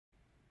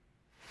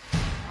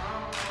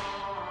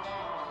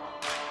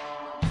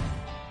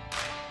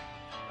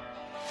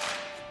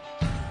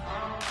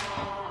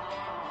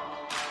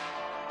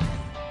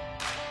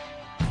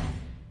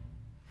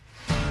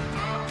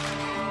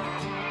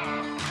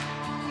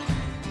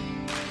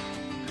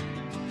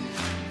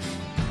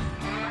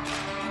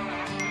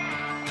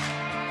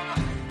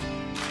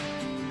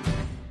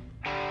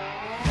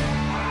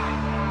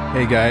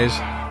Hey guys,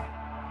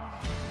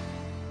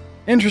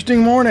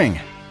 interesting morning.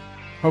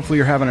 Hopefully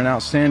you're having an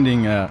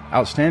outstanding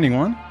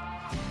one.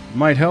 It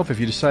might help if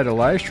you decide to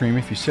live stream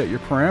if you set your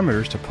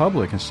parameters to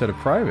public instead of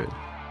private.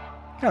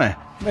 Kind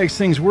of makes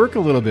things work a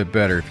little bit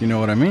better, if you know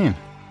what I mean.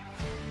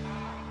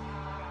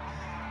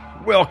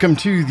 Welcome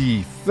to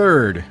the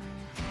third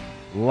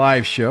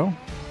live show.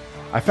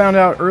 I found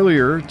out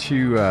earlier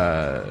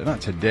not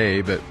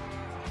today, but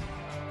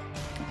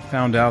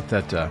found out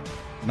that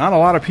not a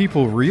lot of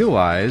people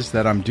realize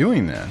that I'm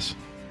doing this.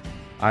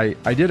 I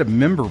did a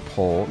member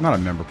poll, not a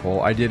member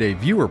poll, I did a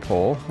viewer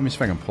poll. Let me see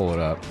if I can pull it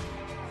up.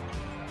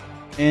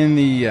 In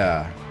the,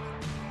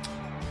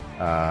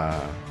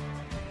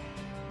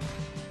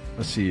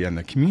 let's see, in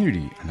the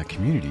community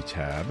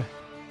tab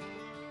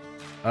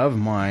of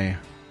my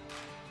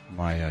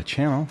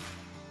channel,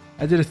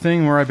 I did a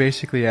thing where I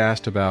basically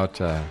asked about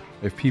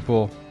if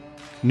people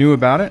knew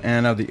about it,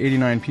 and of the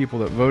 89 people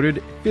that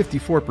voted,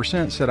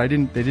 54% said they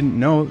didn't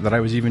know that I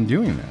was even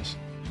doing this.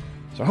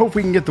 So I hope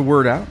we can get the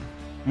word out.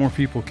 More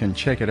people can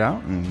check it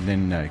out and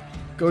then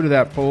go to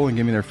that poll and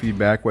give me their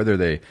feedback, whether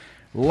they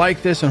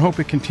like this and hope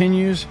it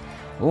continues,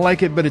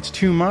 like it but it's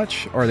too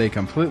much, or they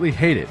completely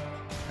hate it.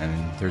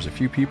 And there's a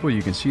few people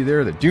you can see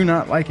there that do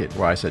not like it.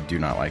 Well, I said do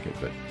not like it,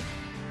 but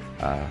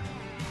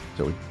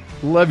so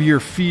love your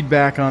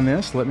feedback on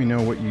this. Let me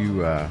know what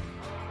you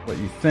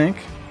think,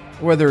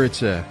 whether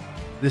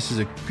this is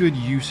a good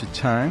use of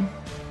time.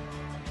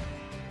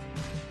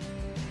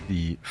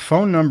 The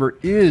phone number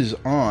is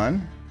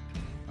on.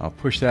 I'll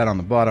push that on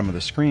the bottom of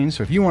the screen.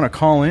 So if you want to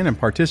call in and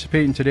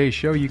participate in today's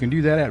show, you can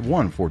do that at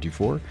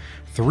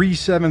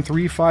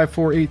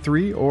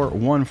 1-424-373-5483 or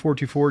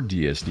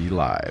 1-424-DSD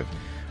Live.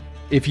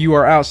 If you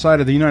are outside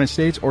of the United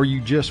States or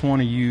you just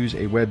want to use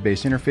a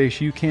web-based interface,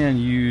 you can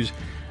use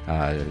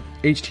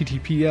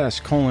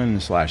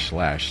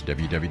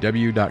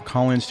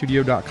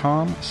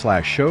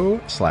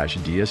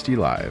https://www.callinstudio.com/show/DSD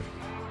Live.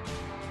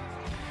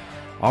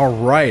 All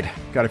right,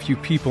 got a few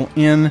people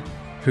in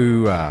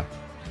who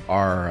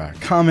are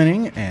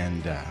commenting,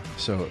 and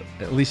so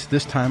at least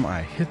this time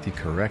I hit the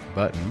correct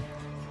button.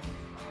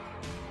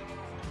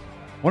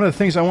 One of the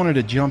things I wanted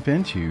to jump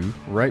into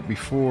right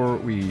before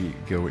we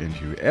go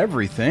into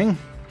everything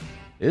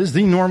is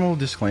the normal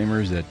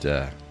disclaimers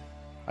that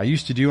I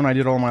used to do when I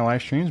did all my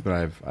live streams,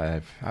 but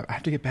I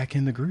have to get back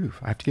in the groove.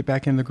 I have to get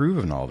back in the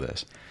groove in all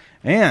this.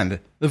 And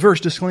the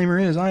first disclaimer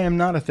is I am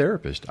not a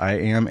therapist. I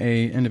am an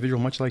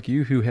individual much like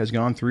you who has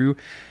gone through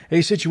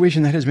a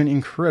situation that has been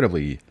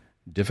incredibly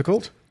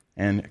difficult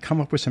and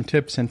come up with some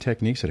tips and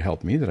techniques that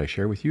help me that I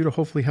share with you to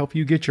hopefully help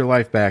you get your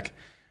life back,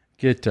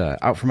 get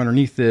out from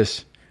underneath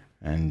this,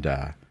 and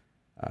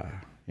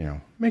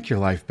make your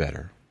life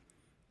better.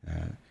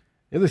 The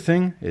other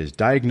thing is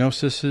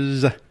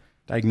diagnoses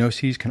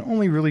can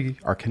only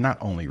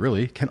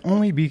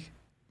be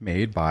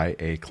made by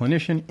a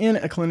clinician in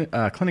a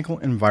clinical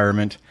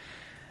environment.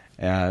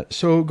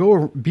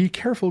 So be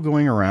careful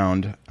going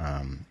around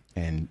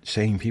and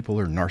saying people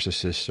are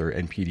narcissists or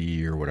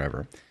NPD or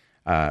whatever.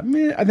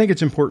 I think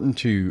it's important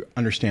to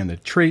understand the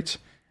traits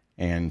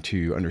and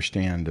to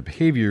understand the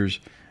behaviors,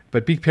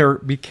 but be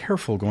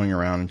careful going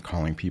around and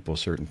calling people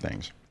certain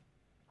things.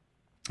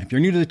 If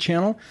you're new to the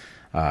channel,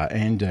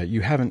 and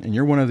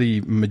you're one of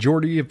the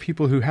majority of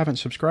people who haven't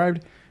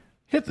subscribed,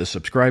 hit the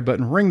subscribe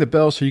button, ring the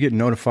bell so you get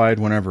notified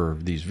whenever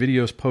these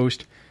videos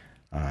post.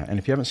 And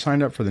if you haven't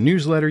signed up for the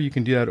newsletter, you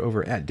can do that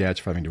over at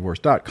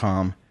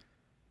dadsurvivingdivorce.com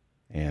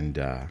and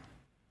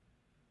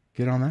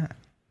get on that.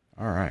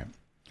 All right.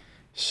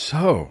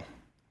 So,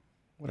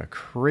 what a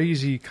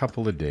crazy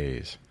couple of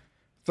days.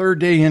 Third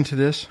day into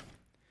this.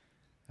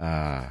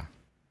 Let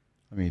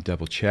me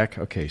double check.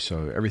 Okay,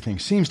 so everything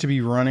seems to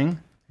be running.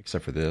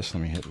 Except for this.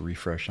 Let me hit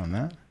refresh on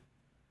that.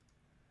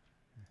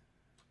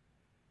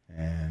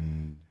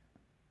 And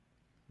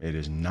it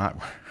is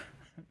not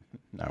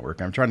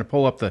working. I'm trying to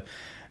pull up the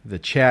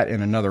chat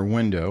in another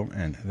window,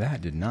 and that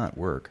did not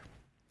work.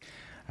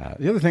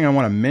 The other thing I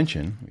want to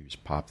mention, let me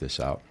just pop this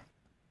out,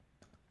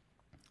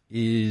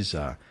 is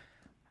I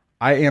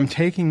am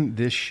taking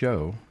this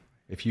show,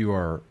 if you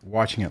are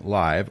watching it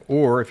live,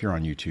 or if you're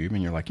on YouTube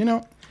and you're like,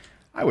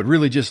 I would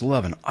really just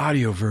love an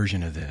audio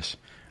version of this.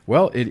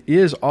 Well, it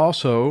is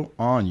also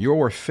on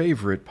your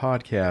favorite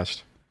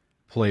podcast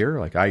player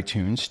like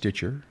iTunes,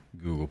 Stitcher,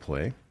 Google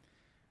Play.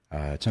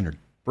 It's under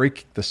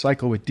Break the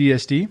Cycle with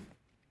DSD.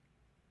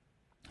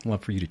 I'd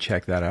love for you to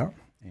check that out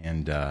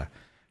and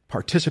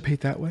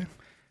participate that way.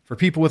 For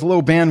people with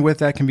low bandwidth,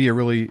 that can be a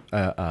really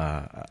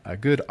a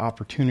good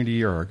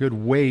opportunity or a good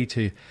way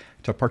to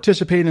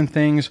participate in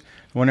things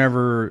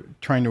whenever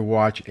trying to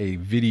watch a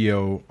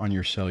video on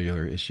your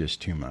cellular is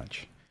just too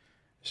much.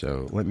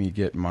 So let me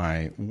get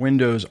my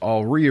windows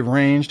all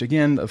rearranged.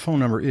 Again, the phone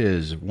number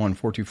is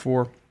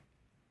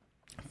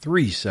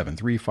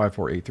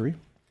 1-424-373-5483.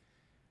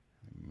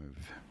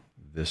 Move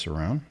this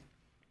around.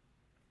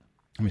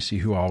 Let me see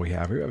who all we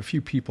have. We have a few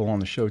people on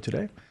the show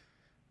today.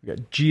 We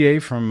got GA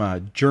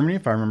from Germany,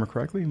 if I remember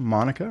correctly.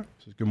 Monica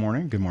says good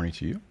morning. Good morning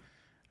to you.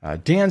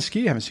 Dan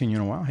Ski, haven't seen you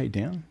in a while. Hey,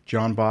 Dan.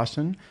 John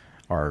Boston.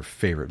 our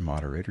favorite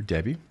moderator,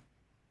 Debbie,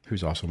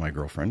 who's also my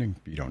girlfriend,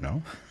 if you don't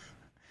know.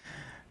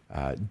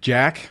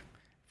 Jack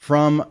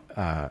from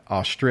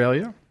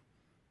Australia,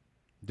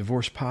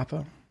 Divorced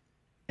Papa,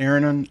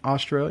 Aaron in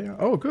Australia.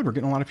 Oh, good. We're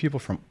getting a lot of people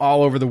from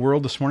all over the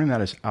world this morning. That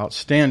is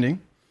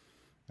outstanding.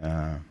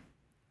 All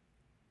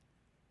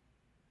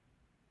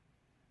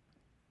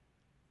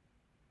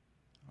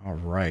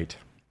right.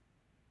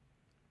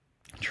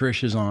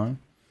 Trish is on.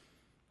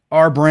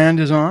 Our brand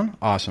is on.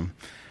 Awesome.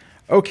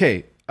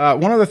 Okay.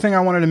 One other thing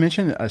I wanted to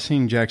mention,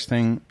 seeing Jack's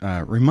thing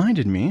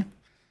reminded me,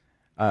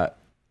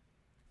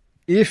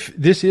 if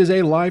this is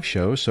a live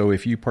show, so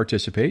if you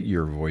participate,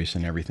 your voice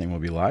and everything will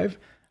be live.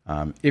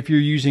 If you're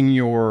using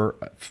your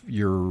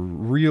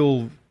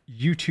real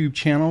YouTube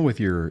channel with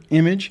your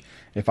image,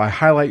 if I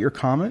highlight your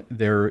comment,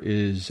 there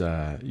is,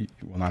 well,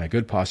 not a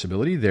good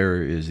possibility,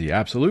 there is the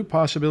absolute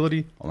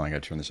possibility, hold on, I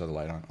got to turn this other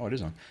light on. Oh, it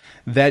is on.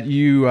 That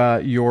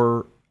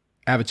your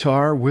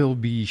avatar will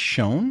be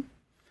shown.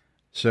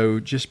 So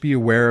just be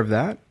aware of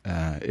that.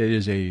 It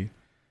is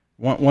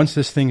once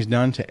this thing's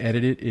done to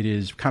edit it, it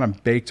is kind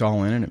of baked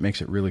all in and it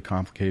makes it really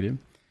complicated.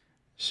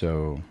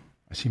 So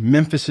I see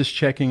Memphis is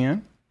checking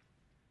in.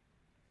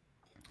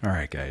 All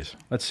right, guys,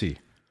 let's see.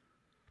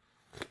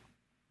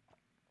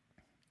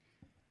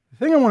 The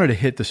thing I wanted to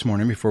hit this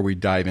morning before we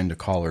dive into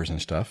callers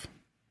and stuff,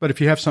 but if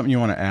you have something you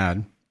want to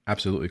add,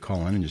 absolutely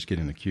call in and just get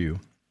in the queue,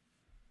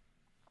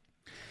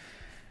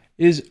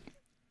 is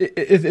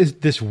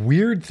this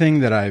weird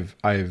thing that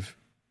I've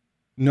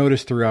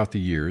noticed throughout the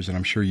years, and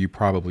I'm sure you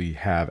probably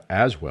have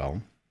as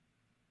well,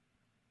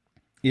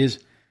 is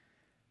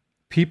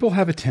people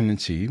have a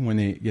tendency when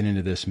they get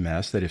into this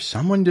mess that if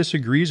someone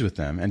disagrees with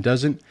them and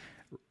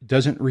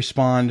doesn't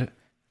respond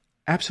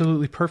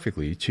absolutely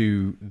perfectly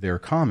to their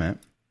comment,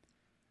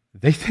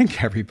 they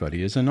think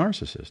everybody is a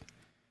narcissist.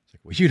 It's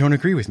like, well, you don't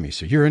agree with me,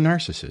 so you're a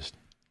narcissist.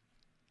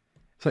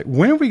 It's like,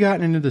 when have we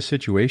gotten into the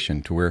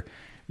situation to where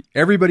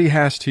everybody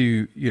has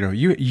to,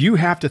 you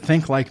have to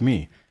think like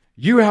me.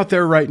 You out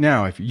there right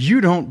now, if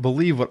you don't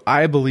believe what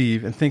I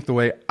believe and think the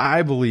way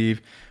I believe,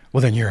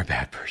 well, then you're a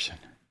bad person.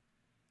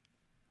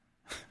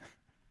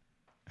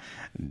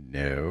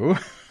 No.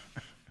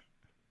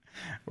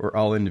 We're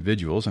all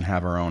individuals and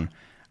have our own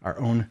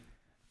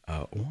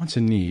wants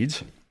and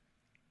needs.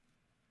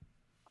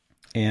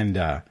 And,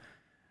 I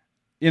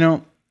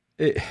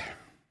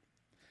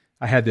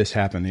had this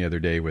happen the other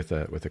day with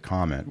a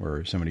comment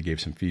where somebody gave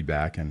some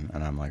feedback and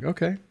I'm like,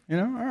 okay, all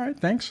right,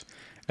 thanks.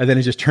 And then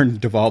it just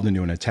devolved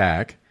into an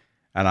attack.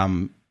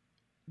 And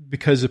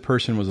because the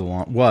person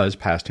was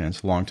past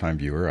tense, longtime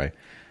viewer,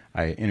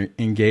 I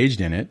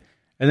engaged in it.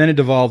 And then it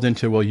devolved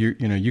into, well,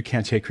 you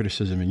can't take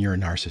criticism and you're a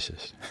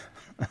narcissist.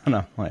 And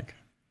I'm like,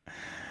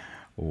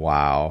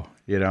 wow,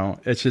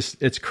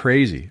 it's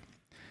crazy.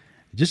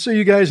 Just so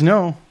you guys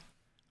know,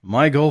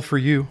 my goal for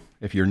you,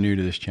 if you're new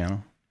to this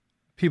channel,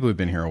 people who've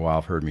been here a while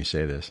have heard me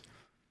say this.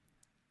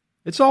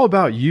 It's all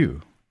about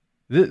you.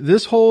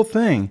 This whole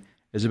thing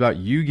is about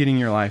you getting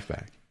your life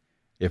back.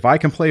 If I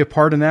can play a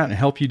part in that and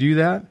help you do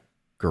that,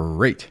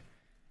 great.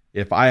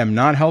 If I am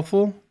not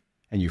helpful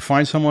and you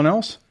find someone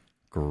else,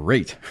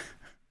 great.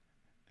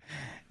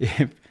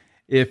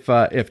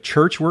 If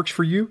church works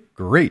for you,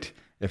 great.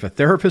 If a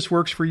therapist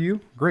works for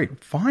you,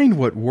 great. Find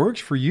what works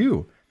for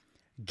you.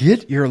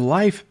 Get your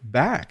life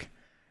back.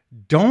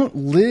 Don't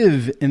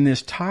live in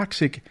this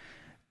toxic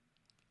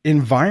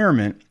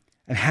environment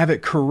and have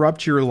it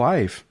corrupt your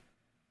life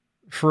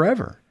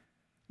forever.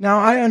 Now,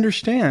 I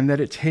understand that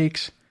it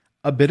takes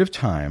a bit of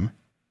time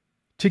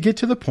to get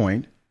to the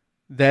point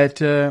that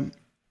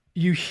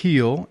you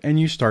heal and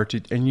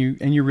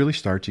you really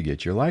start to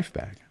get your life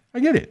back.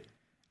 I get it.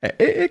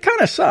 It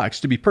kind of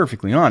sucks, to be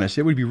perfectly honest.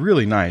 It would be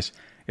really nice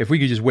if we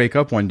could just wake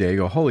up one day and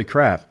go, holy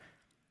crap,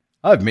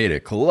 I've made a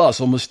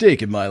colossal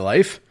mistake in my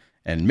life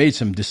and made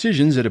some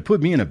decisions that have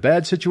put me in a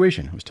bad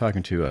situation. I was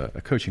talking to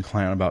a coaching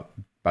client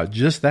about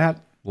just that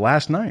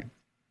last night.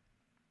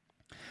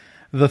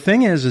 The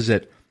thing is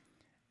that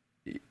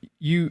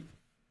you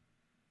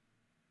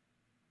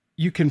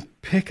can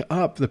pick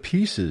up the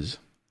pieces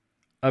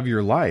of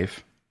your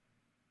life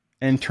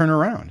and turn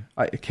around.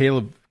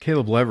 Caleb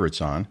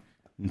Leverett's on,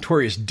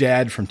 notorious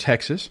dad from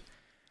Texas.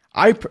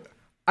 I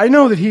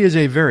know that he is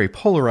a very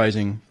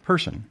polarizing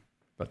person,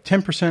 but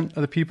 10%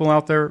 of the people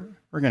out there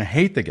are going to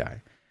hate the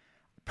guy.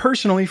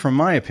 Personally, from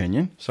my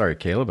opinion, sorry,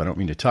 Caleb, I don't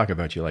mean to talk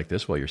about you like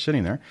this while you're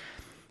sitting there,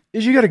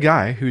 is you got a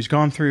guy who's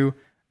gone through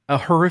a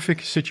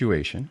horrific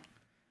situation,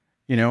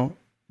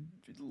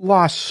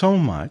 lost so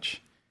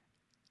much,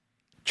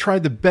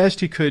 tried the best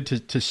he could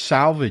to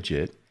salvage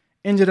it,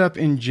 ended up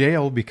in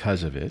jail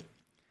because of it,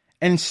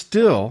 and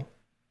still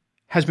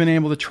has been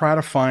able to try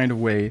to find a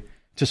way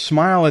to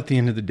smile at the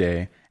end of the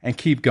day and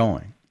keep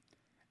going.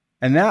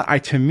 And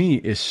that, to me,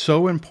 is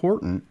so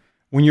important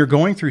when you're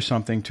going through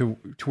something to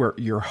where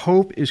your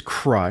hope is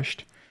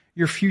crushed,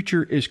 your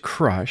future is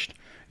crushed,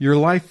 your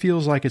life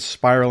feels like it's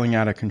spiraling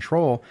out of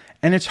control,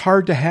 and it's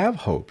hard to have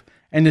hope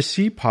and to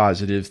see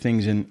positive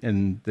things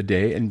in the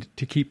day and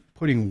to keep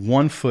putting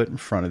one foot in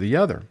front of the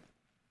other.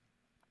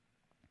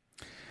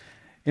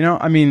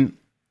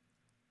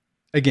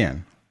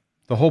 again,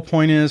 the whole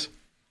point is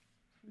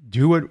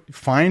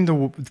find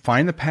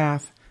the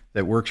path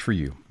that works for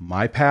you.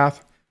 My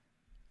path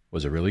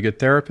was a really good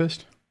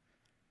therapist.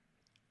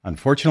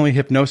 Unfortunately,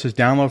 hypnosis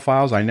download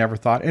files, I never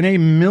thought in a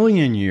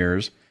million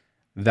years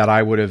that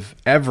I would have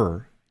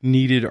ever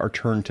needed or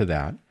turned to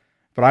that.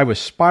 But I was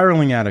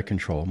spiraling out of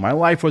control. My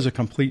life was a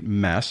complete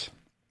mess.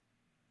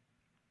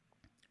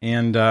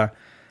 And I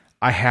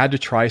had to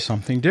try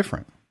something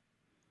different.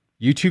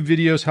 YouTube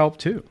videos help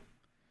too.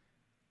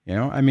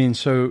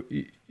 So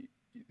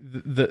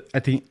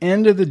at the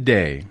end of the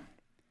day,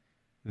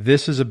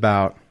 this is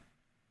about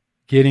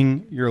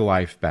getting your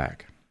life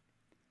back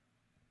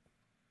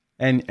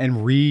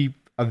and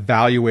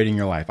re-evaluating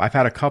your life. I've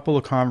had a couple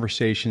of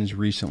conversations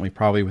recently,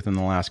 probably within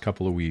the last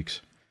couple of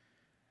weeks,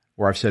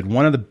 where I've said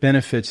one of the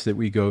benefits that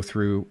we go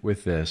through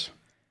with this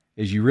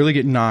is you really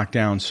get knocked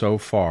down so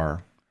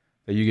far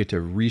that you get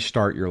to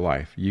restart your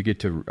life. You get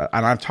to,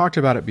 and I've talked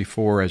about it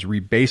before as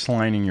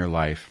rebaselining your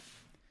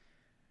life.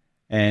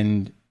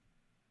 And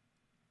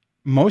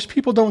most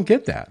people don't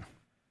get that.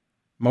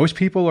 Most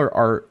people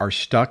are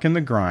stuck in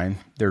the grind.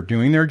 They're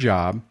doing their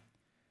job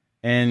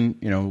and,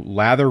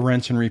 lather,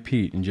 rinse, and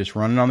repeat and just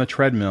running on the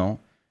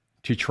treadmill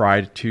to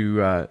try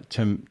to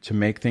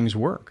make things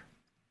work.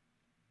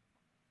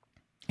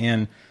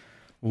 And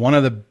one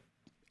of the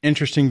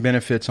interesting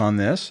benefits on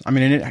this,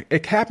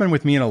 it happened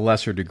with me in a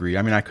lesser degree.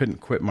 I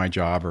couldn't quit my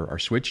job or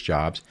switch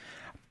jobs.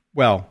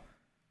 Well,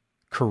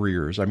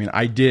 careers.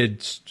 I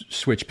did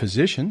switch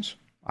positions.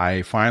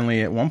 I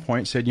finally at one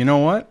point said, you know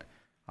what?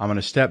 I'm going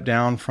to step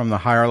down from the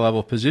higher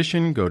level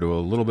position, go to a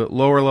little bit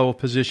lower level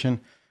position,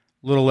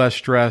 a little less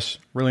stress,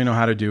 really know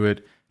how to do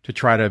it to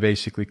try to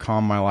basically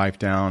calm my life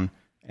down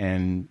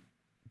and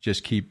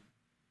just keep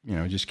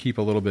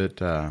a little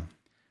bit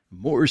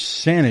more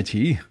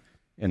sanity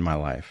in my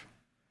life.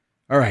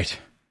 All right.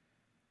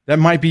 That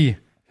might be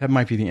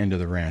the end of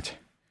the rant.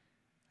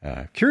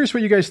 Curious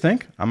what you guys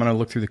think. I'm going to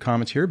look through the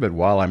comments here, but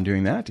while I'm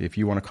doing that, if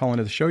you want to call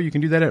into the show, you can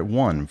do that at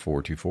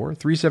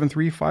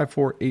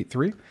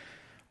 1-424-373-5483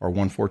 or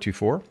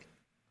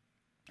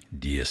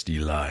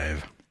 1-424-DSD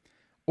Live.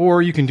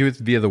 Or you can do it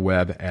via the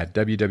web at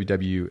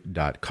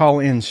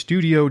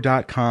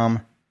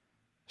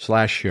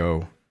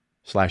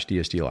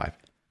www.callinstudio.com/show/DSD Live.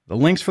 The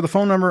links for the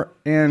phone number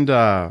and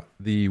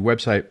the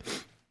website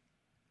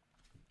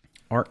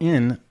are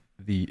in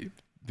the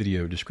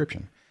video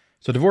description.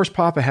 So Divorce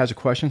Papa has a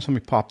question, so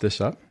let me pop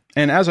this up.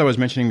 And as I was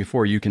mentioning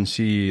before, you can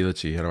see, let's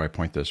see, how do I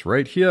point this?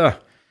 Right here.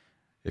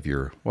 If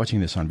you're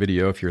watching this on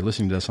video, if you're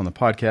listening to this on the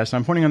podcast,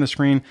 I'm pointing on the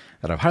screen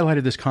that I've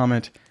highlighted this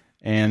comment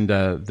and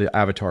the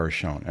avatar is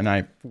shown. And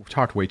I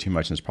talked way too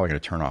much and it's probably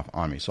going to turn off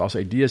on me. So I'll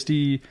say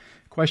DSD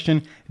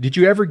question. Did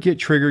you ever get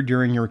triggered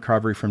during your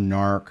recovery from the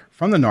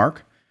NARC,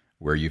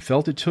 where you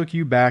felt it took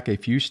you back a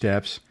few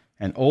steps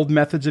and old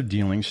methods of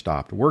dealing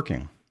stopped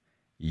working?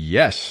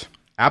 Yes,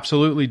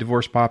 absolutely,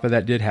 Divorce Papa,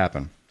 that did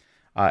happen.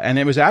 And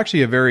it was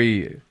actually a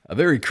very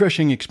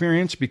crushing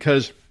experience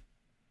because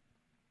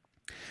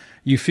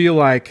you feel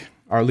like,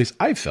 or at least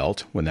I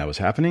felt when that was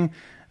happening,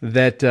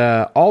 that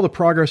all the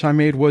progress I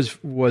made was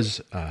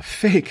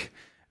fake,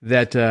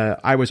 that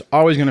I was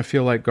always going to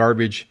feel like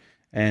garbage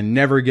and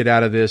never get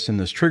out of this, and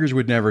those triggers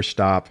would never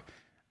stop.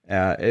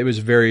 It was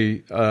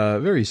very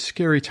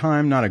scary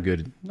time, not a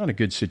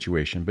good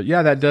situation. But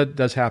yeah, that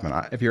does happen.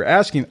 If you're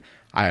asking,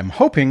 I am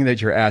hoping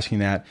that you're asking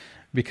that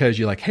because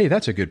you're like, hey,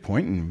 that's a good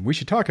point and we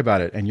should talk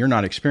about it. And you're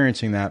not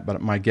experiencing that.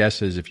 But my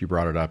guess is if you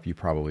brought it up, you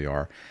probably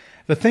are.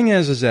 The thing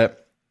is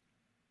that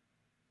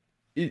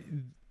the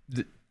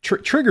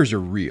triggers are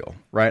real,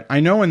 right?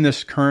 I know in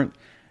this current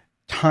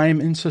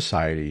time in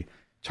society,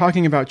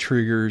 talking about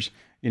triggers,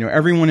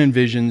 everyone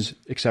envisions,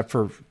 except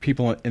for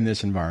people in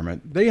this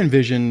environment, they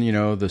envision,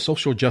 the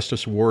social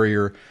justice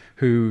warrior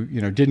who,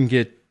 didn't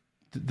get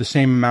the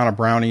same amount of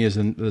brownie as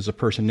a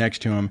person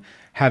next to him,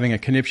 having a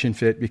conniption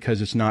fit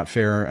because it's not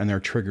fair and they're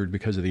triggered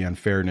because of the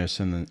unfairness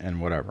and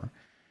whatever.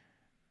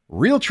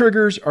 Real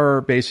triggers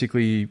are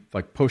basically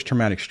like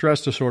post-traumatic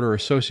stress disorder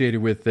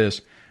associated with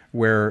this,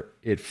 where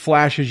it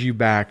flashes you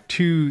back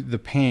to the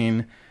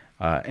pain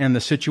and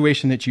the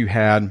situation that you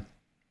had.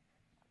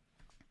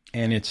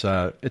 And it's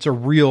a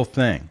real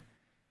thing,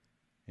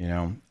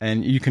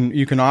 and you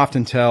can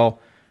often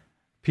tell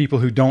people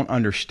who don't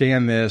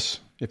understand this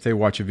if they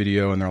watch a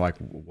video and they're like,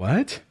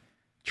 what?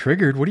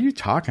 Triggered? What are you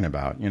talking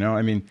about?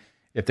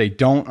 If they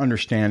don't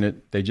understand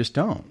it, they just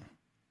don't.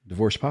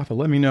 Divorce Papa,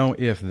 let me know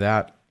if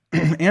that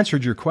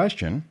answered your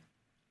question.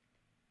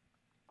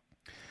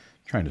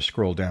 Trying to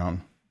scroll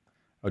down.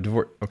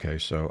 Okay,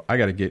 so I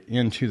got to get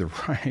into the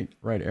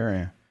right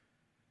area.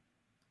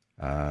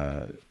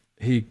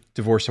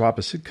 Divorce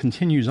Papa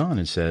continues on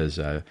and says,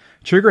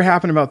 trigger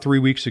happened about 3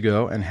 weeks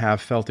ago and have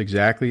felt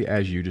exactly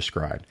as you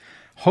described.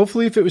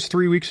 Hopefully, if it was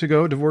 3 weeks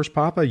ago, Divorce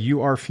Papa,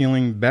 you are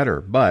feeling better,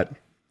 but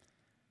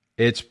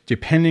it's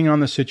depending on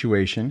the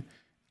situation.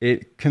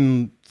 It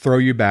can throw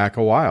you back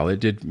a while. It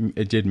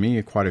did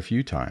me quite a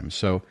few times.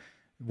 So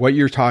what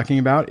you're talking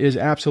about is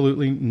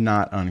absolutely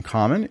not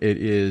uncommon. It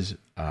is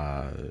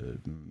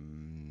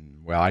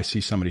well, I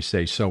see somebody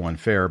say so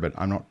unfair, but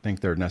I don't think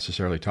they're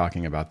necessarily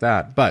talking about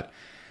that. But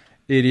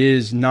it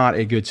is not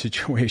a good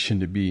situation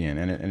to be in,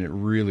 and it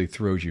really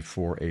throws you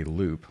for a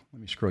loop.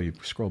 Let me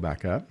scroll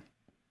back up.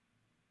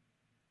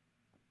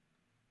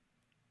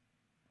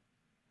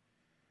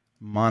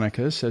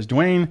 Monica says,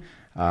 Dwayne,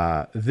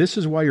 this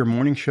is why your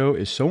morning show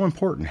is so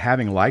important.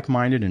 Having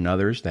like-minded and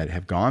others that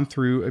have gone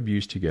through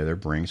abuse together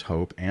brings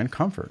hope and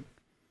comfort.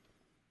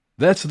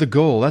 That's the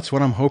goal. That's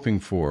what I'm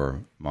hoping for,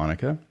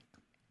 Monica.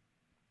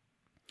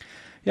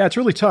 Yeah, it's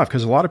really tough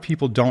because a lot of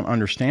people don't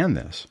understand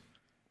this.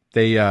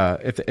 They,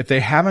 if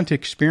they haven't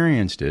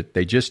experienced it,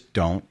 they just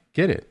don't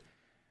get it.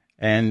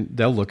 And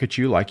they'll look at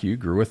you like you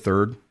grew a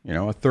third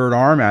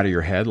arm out of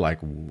your head. Like,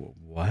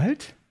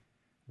 what?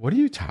 What are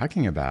you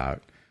talking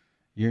about?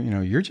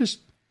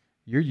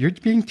 You're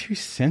being too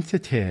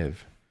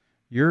sensitive.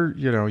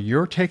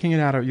 You're taking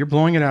it you're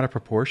blowing it out of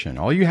proportion.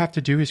 All you have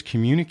to do is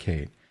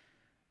communicate.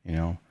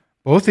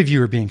 Both of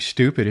you are being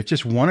stupid. If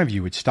just one of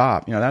you would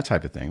stop, that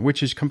type of thing,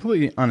 which is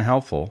completely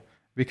unhelpful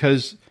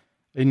because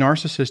a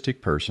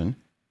narcissistic person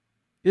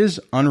is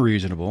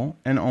unreasonable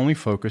and only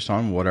focused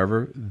on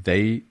whatever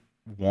they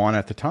want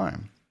at the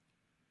time.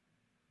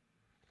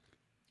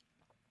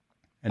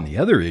 And the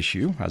other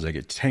issue, as I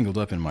get tangled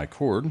up in my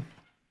cord,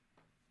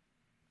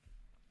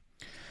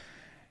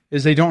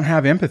 is they don't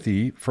have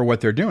empathy for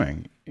what they're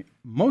doing.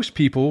 Most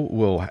people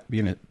will be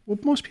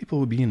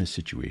in a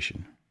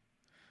situation,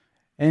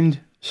 and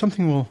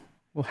something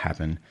will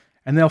happen,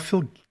 and they'll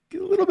feel a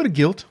little bit of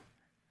guilt,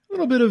 a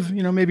little bit of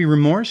maybe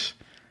remorse,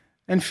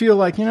 and feel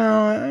like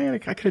I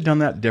could have done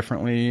that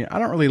differently. I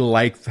don't really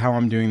like how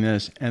I'm doing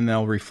this, and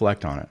they'll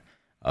reflect on it.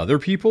 Other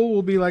people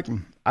will be like,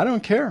 I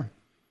don't care.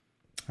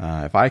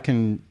 If I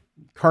can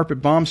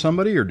carpet bomb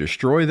somebody or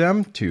destroy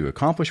them to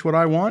accomplish what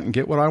I want and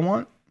get what I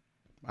want,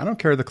 I don't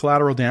care the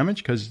collateral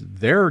damage because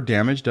their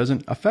damage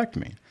doesn't affect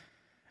me.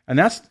 And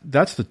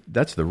that's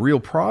the real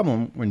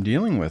problem when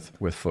dealing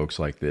with folks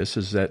like this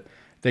is that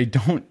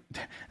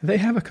they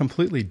have a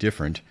completely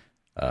different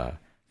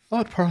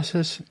thought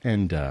process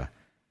and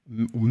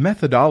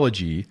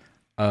methodology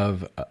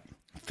of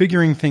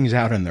figuring things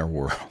out in their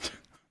world.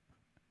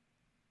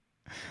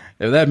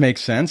 If that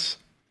makes sense.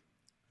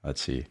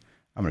 Let's see.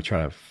 I'm going to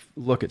try to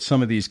look at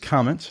some of these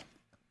comments.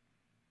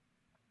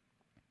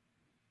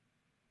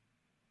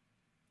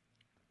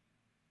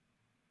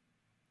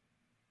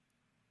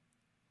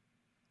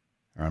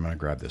 All right, I'm going to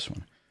grab this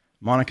one.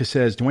 Monica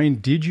says,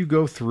 Dwayne, did you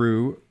go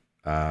through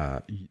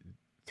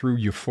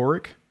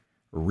euphoric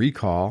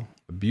recall,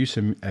 abuse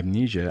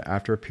amnesia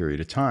after a period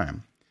of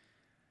time?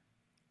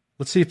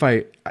 Let's see if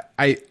I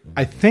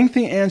think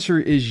the answer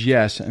is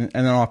yes, and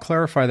then I'll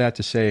clarify that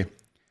to say,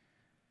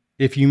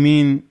 if you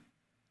mean,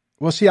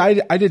 well, see,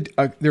 I did,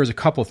 there's a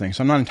couple of things,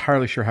 so I'm not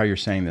entirely sure how you're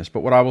saying this,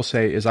 but what I will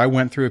say is I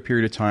went through a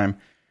period of time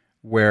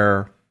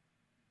where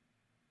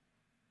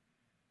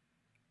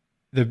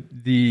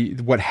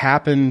what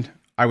happened,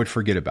 I would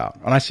forget about.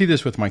 And I see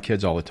this with my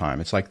kids all the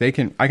time. It's like I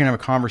can have a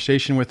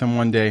conversation with them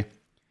one day,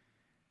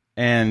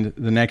 and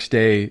the next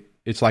day,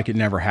 it's like it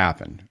never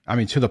happened. I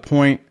mean, to the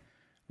point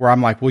where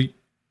I'm like, well,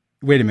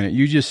 wait a minute,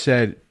 you just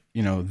said,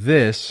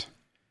 this,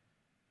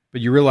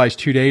 but you realized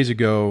 2 days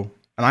ago,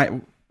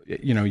 and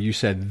you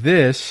said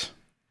this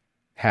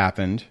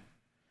happened.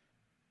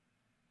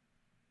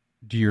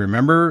 Do you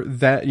remember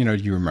that? Do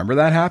you remember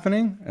that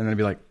happening? And then I'd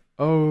be like,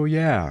 oh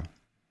yeah.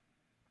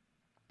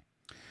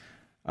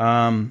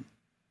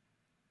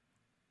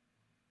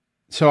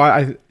 So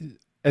and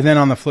then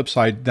on the flip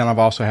side, then I've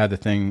also had the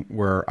thing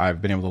where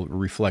I've been able to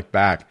reflect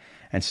back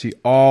and see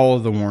all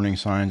of the warning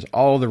signs,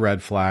 all of the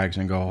red flags,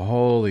 and go,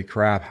 holy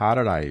crap, how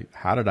did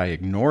I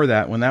ignore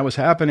that when that was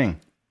happening?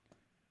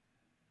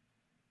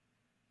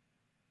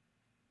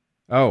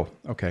 Oh,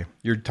 okay.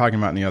 You're talking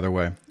about in the other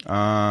way.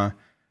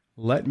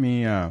 Let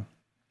me,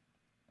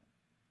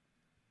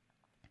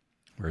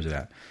 where's it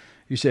at?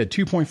 You said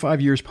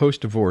 2.5 years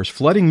post-divorce,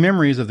 flooding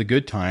memories of the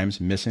good times,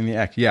 missing the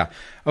ex. Yeah.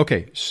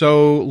 Okay.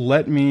 So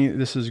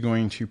this is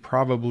going to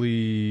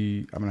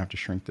probably, I'm going to have to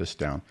shrink this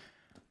down.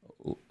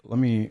 Let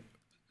me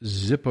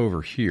zip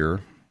over here.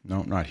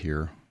 No, not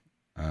here.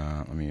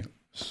 Let me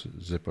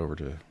zip over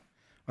to,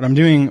 what I'm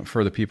doing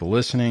for the people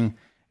listening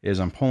is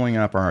I'm pulling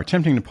up or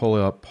attempting to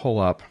pull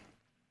up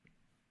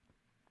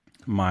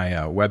my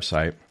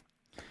website.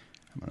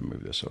 I'm going to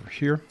move this over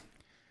here.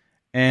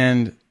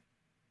 And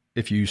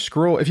if you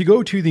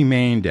go to the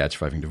main Dad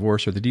Surviving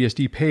Divorce or the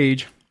DSD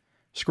page,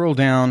 scroll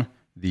down,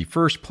 the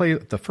first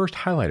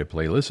highlighted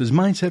playlist is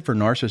Mindset for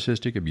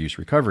Narcissistic Abuse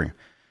Recovery.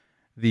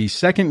 The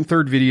second and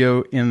third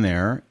video in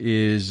there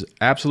is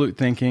Absolute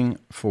Thinking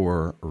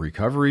for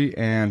Recovery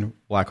and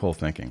Black Hole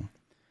Thinking.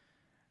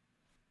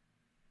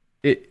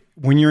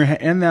 When you're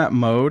in that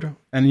mode,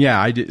 and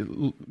yeah, I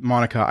did,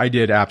 Monica, I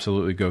did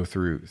absolutely go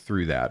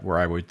through that where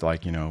I would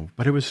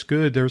but it was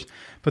good.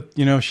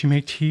 She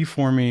made tea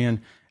for me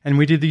and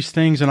we did these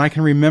things, and I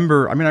can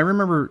remember,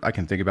 I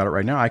can think about it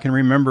right now. I can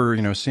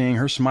remember, seeing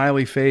her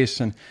smiley face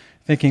and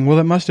thinking, well,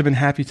 it must have been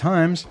happy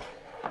times.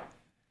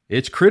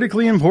 It's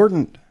critically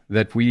important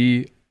that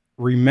we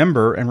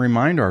remember and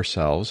remind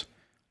ourselves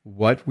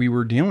what we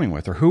were dealing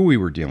with or who we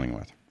were dealing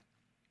with.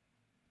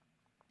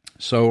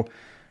 So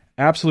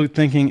absolute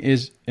thinking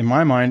is, in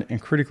my mind, a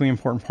critically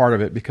important part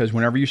of it, because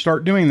whenever you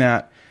start doing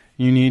that,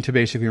 you need to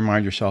basically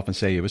remind yourself and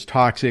say, it was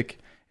toxic,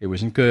 it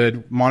wasn't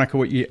good. Monica,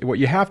 what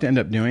you have to end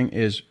up doing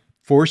is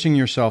forcing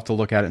yourself to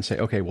look at it and say,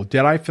 okay, well,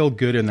 did I feel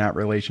good in that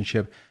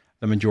relationship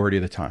the majority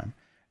of the time?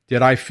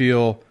 Did I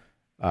feel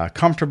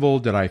comfortable?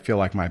 Did I feel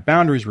like my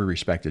boundaries were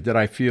respected? Did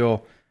I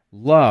feel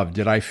loved?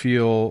 Did I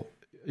feel,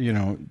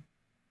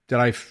 did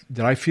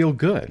I feel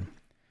good?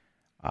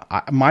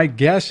 My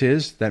guess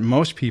is that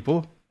most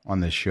people on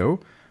this show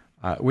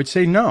would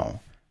say no,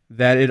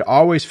 that it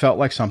always felt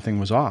like something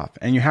was off.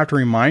 And you have to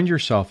remind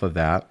yourself of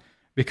that,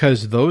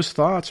 because those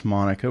thoughts,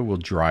 Monica, will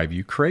drive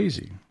you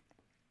crazy.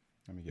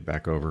 Let me get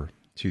back over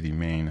to the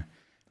main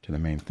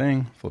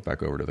thing. Flip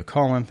back over to the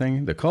call-in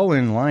thing. The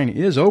call-in line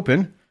is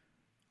open.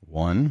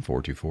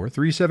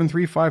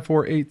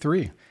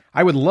 1-424-373-5483.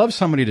 I would love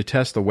somebody to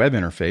test the web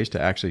interface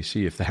to actually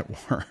see if that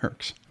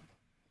works.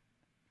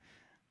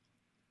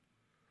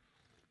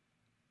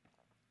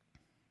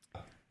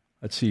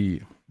 Let's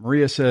see.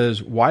 Maria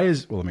says,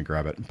 let me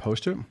grab it and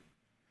post it.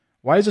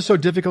 Why is it so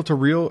difficult to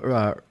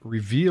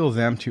reveal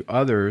them to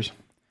others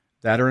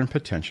that are in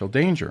potential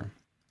danger?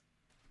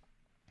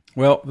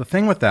 Well, the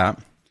thing with that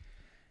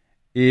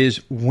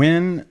is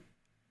when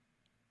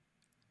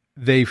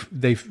they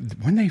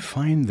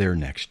find their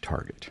next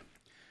target,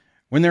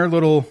 when their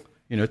little,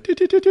 their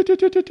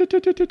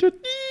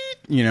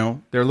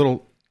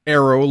little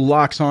arrow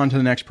locks on to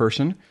the next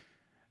person,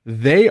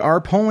 they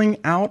are pulling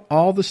out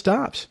all the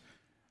stops.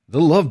 The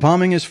love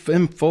bombing is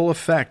in full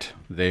effect.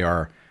 They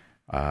are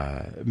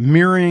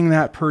mirroring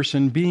that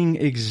person, being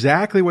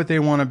exactly what they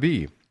want to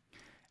be.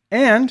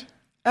 And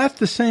at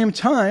the same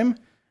time,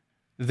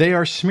 they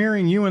are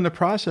smearing you in the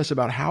process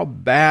about how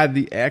bad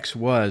the ex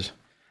was.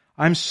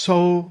 I'm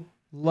so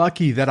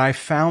lucky that I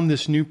found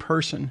this new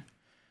person.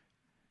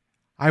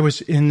 I was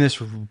in this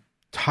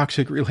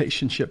toxic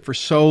relationship for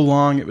so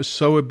long. It was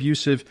so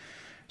abusive,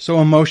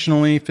 so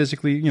emotionally,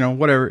 physically,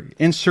 whatever.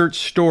 Insert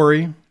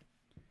story.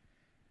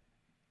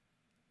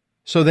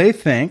 So they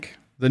think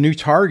the new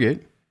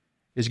target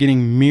is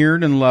getting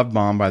mirrored and love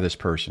bombed by this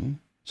person.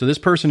 So this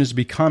person is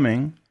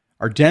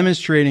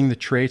demonstrating the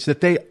traits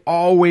that they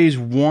always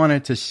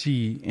wanted to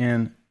see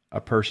in a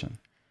person.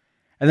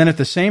 And then at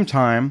the same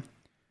time,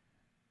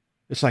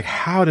 it's like,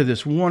 how did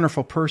this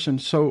wonderful person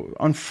so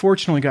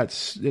unfortunately got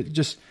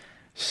just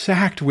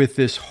sacked with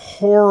this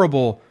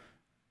horrible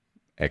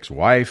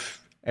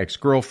ex-wife,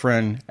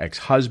 ex-girlfriend,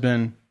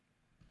 ex-husband,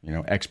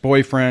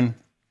 ex-boyfriend.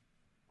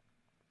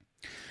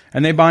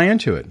 And they buy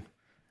into it.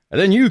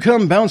 And then you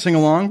come bouncing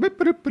along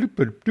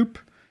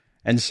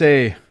and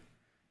say,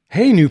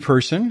 hey, new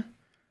person,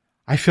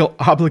 I feel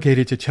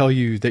obligated to tell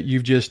you that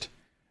you've just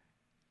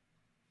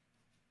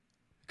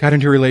got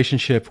into a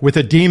relationship with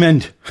a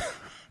demon.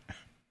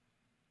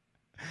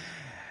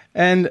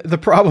 And the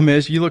problem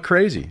is you look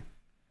crazy.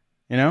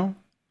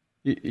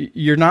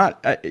 You're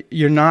not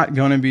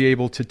going to be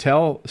able to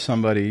tell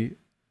somebody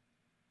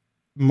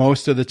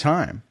most of the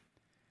time.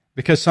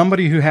 Because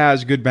somebody who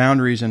has good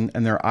boundaries and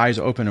their eyes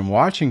open and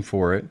watching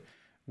for it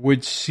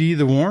would see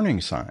the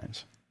warning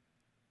signs,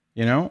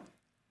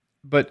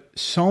 But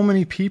so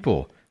many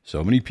people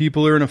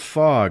are in a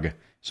fog.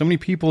 So many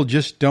people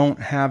just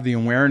don't have the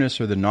awareness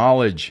or the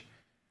knowledge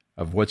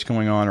of what's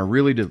going on, or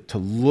really to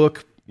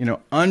look,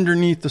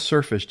 underneath the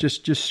surface.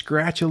 Just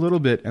scratch a little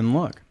bit and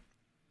look.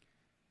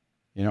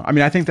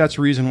 I think that's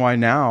the reason why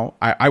now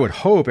I would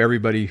hope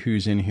everybody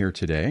who's in here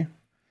today,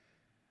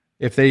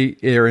 if they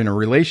are in a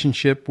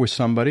relationship with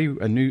somebody,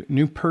 a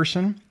new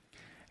person,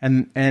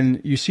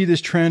 and you see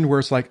this trend where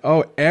it's like,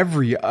 oh,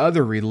 every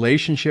other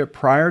relationship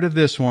prior to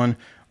this one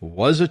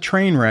was a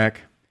train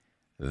wreck,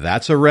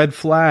 that's a red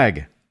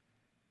flag.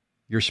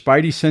 Your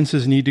spidey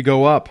senses need to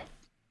go up.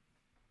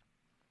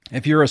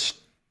 If you're a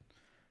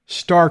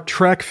Star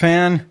Trek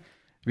fan,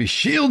 be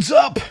shields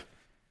up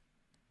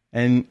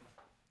and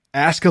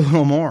ask a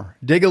little more,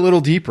 dig a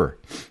little deeper.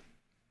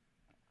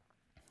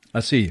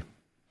 Let's see.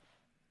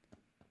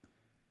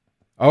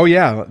 Oh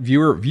yeah,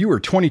 viewer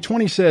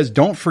 2020 says,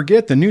 don't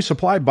forget the new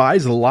supply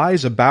buys the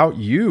lies about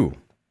you.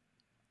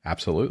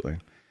 Absolutely.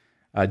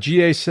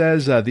 GA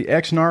says, the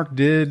ex-narc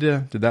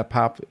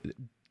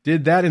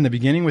did that in the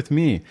beginning with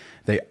me.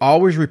 They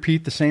always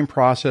repeat the same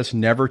process,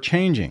 never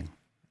changing.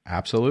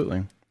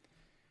 Absolutely.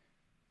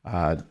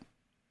 Oh,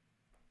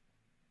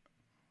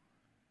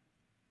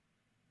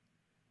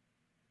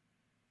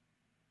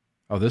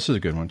 this is a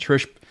good one.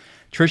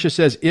 Trisha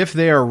says, if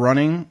they are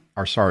running,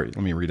 let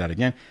me read that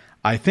again.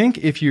 I think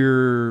if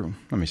it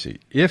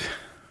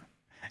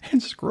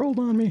scrolled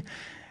on me.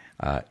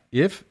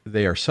 If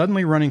they are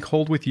suddenly running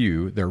cold with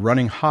you, they're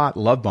running hot,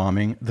 love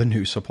bombing the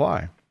new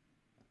supply.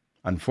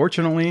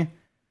 Unfortunately,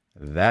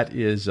 that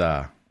is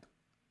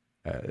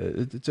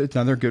it's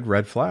another good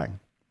red flag.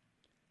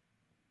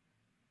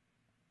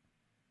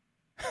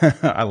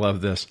 I love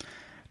this.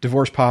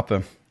 Divorce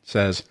Papa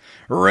says,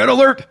 red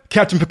alert,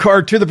 Captain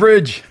Picard to the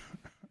bridge.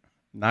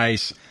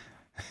 Nice.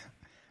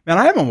 Man,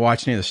 I haven't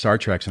watched any of the Star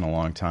Treks in a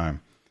long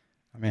time.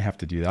 I may have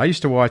to do that. I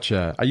used to watch,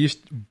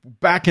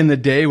 back in the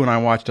day when I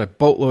watched a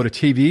boatload of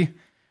TV,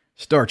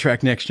 Star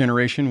Trek Next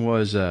Generation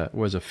was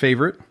a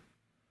favorite.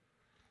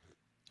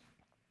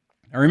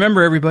 Now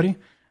remember, everybody,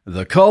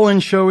 the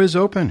call-in show is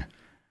open.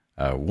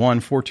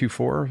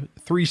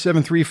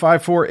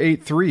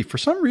 1-424-373-5483. For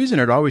some reason,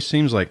 it always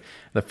seems like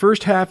the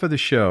first half of the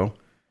show,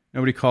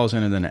 nobody calls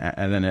in, and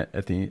then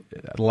at the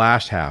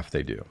last half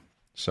they do.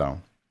 So,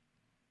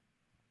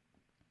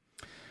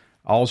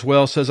 All's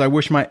Well says, I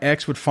wish my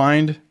ex would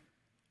find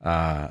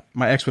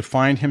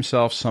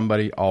himself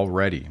somebody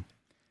already.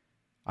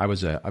 I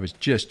was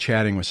just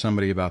chatting with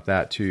somebody about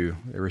that too.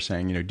 They were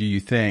saying, do you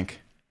think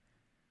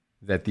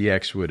that the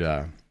ex would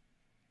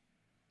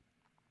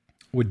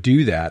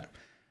do that,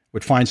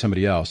 would find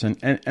somebody else?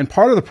 And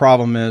part of the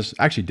problem is,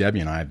 actually,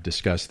 Debbie and I have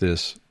discussed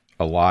this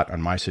a lot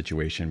on my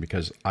situation,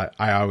 because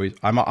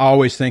I'm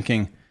always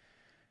thinking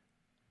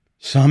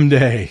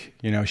someday,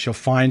 she'll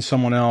find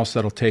someone else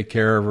that'll take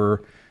care of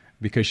her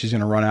because she's going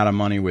to run out of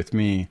money with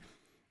me.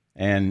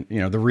 And,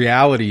 the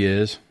reality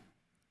is,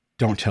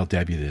 don't tell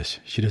Debbie this.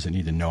 She doesn't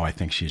need to know. I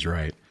think she's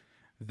right.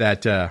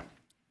 That, a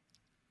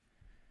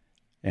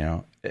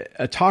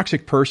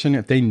toxic person,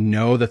 if they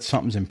know that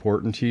something's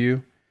important to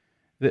you,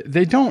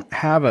 they don't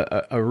have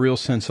a real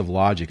sense of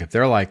logic. If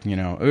they're like,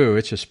 oh,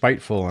 it's just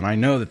spiteful, and I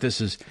know that this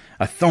is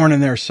a thorn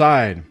in their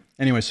side.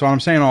 Anyway, so what I'm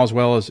saying, all as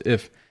well, is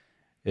if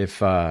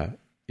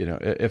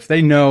they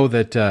know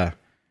that that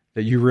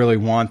you really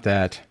want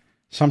that,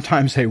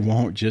 sometimes they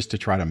won't, just to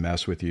try to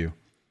mess with you.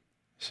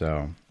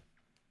 So,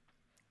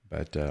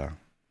 but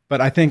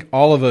I think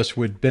all of us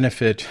would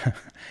benefit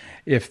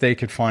if they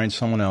could find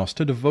someone else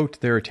to devote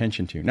their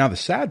attention to. Now, the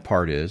sad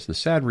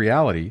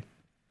reality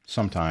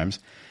sometimes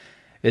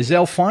is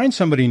they'll find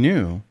somebody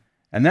new,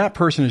 and that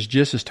person is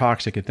just as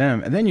toxic as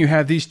them. And then you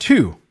have these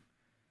two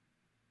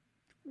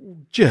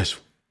just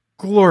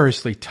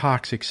gloriously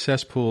toxic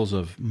cesspools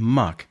of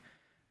muck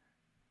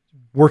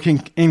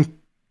working in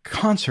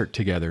concert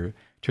together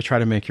to try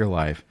to make your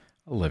life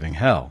a living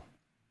hell.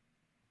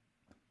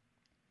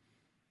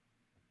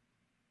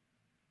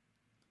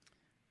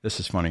 This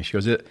is funny. She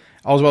goes,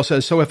 Allswell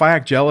says, so if I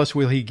act jealous,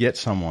 will he get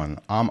someone?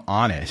 I'm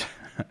on it.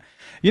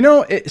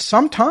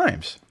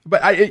 Sometimes.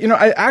 But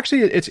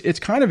it's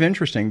kind of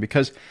interesting,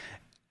 because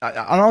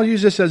I'll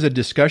use this as a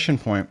discussion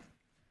point.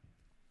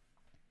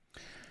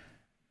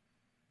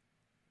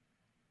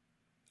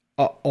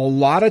 A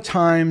lot of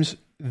times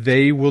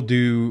they will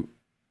do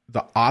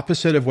the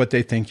opposite of what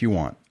they think you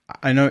want.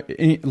 I know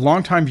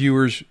longtime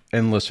viewers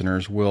and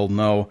listeners will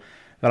know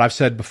that I've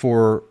said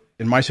before,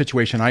 in my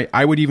situation,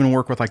 I would even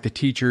work with like the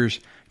teachers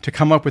to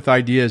come up with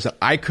ideas that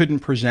I couldn't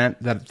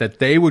present, that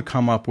they would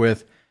come up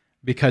with,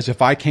 because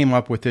if I came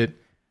up with it,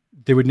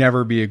 they would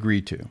never be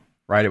agreed to,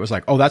 right? It was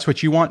like, oh, that's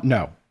what you want?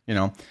 No.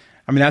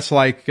 That's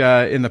like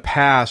in the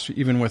past,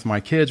 even with my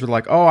kids, were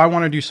like, oh, I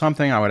want to do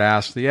something. I would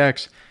ask the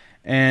ex,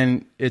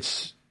 and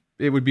it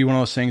would be one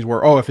of those things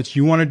where, oh, if it's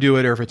you want to do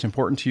it, or if it's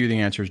important to you,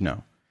 the answer is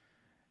no.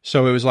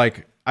 So it was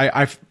like,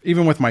 I've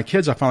even with my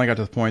kids, I finally got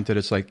to the point that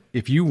it's like,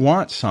 if you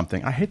want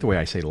something, I hate the way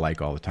I say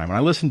like all the time. When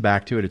I listen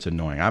back to it, it's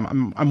annoying.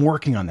 I'm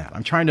working on that.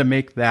 I'm trying to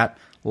make that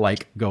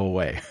like go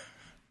away.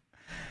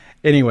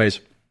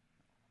 Anyways,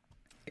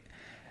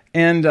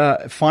 and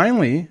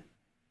finally,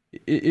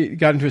 it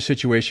got into a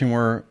situation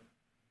where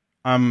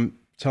I'm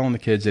telling the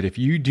kids that if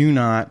you do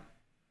not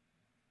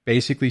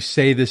basically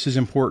say this is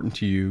important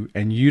to you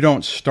and you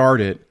don't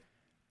start it,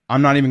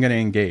 I'm not even going to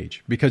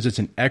engage, because it's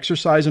an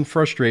exercise in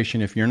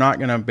frustration. If you're not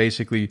going to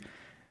basically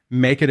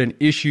make it an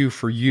issue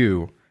for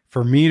you,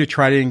 for me to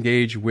try to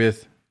engage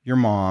with your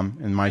mom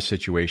in my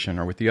situation,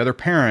 or with the other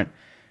parent,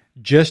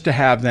 just to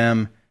have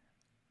them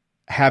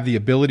have the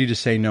ability to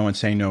say no, and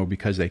say no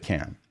because they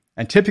can.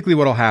 And typically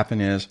what will happen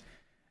is,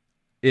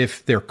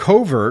 if they're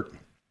covert,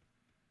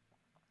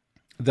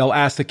 they'll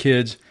ask the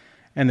kids,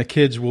 and the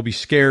kids will be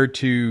scared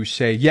to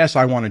say, yes,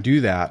 I want to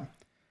do that.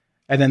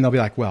 And then they'll be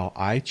like, well,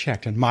 I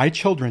checked, and my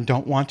children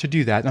don't want to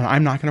do that, and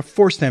I'm not going to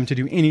force them to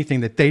do anything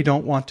that they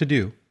don't want to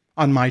do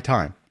on my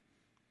time.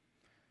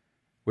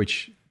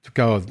 Which,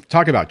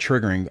 talk about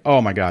triggering. Oh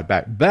my God,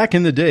 back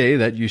in the day,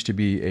 that used to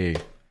be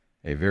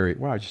a very,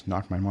 wow, I just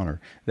knocked my monitor.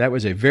 That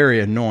was a very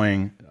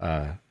annoying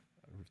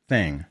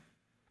thing.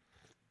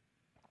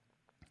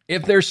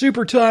 If they're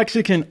super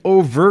toxic and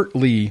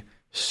overtly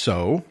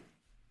so,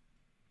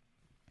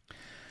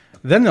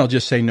 then they'll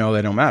just say, no,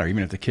 they don't matter.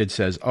 Even if the kid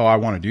says, oh, I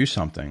want to do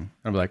something.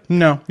 I'll be like,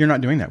 no, you're not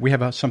doing that. We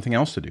have something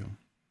else to do.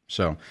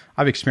 So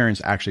I've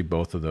experienced actually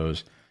both of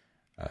those.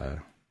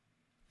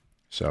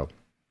 So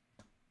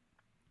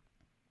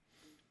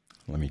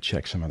let me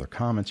check some other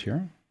comments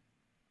here.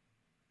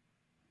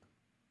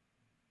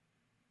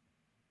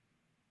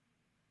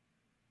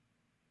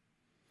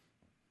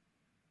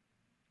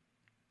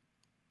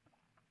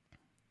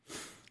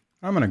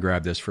 I'm going to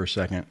grab this for a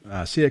second.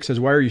 CX says,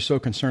 why are you so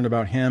concerned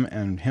about him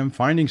and him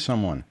finding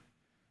someone?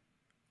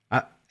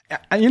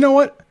 You know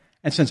what?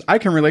 And since I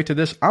can relate to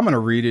this, I'm going to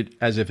read it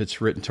as if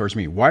it's written towards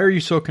me. Why are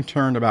you so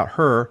concerned about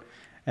her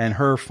and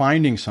her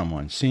finding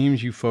someone?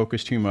 Seems you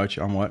focus too much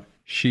on what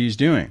she's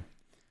doing.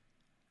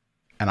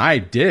 And I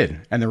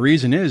did. And the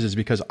reason is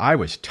because I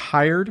was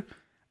tired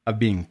of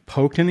being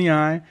poked in the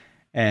eye,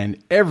 and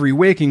every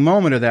waking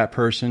moment of that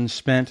person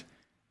spent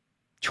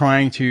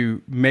trying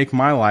to make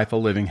my life a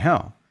living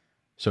hell.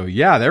 So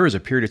yeah, there was a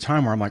period of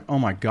time where I'm like, oh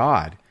my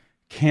God,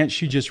 can't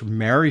she just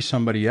marry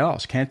somebody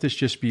else? Can't this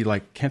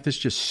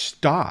just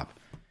stop?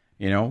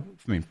 You know,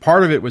 I mean,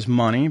 part of it was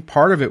money.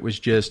 Part of it was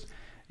just,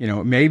 you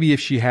know, maybe if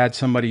she had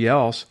somebody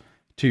else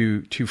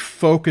to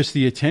focus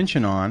the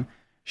attention on,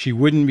 she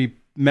wouldn't be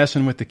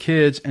messing with the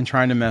kids and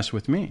trying to mess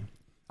with me.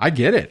 I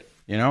get it.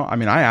 You know, I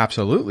mean, I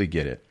absolutely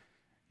get it.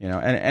 You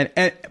know,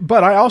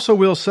 but I also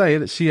will say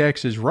that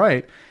CX is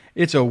right.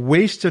 It's a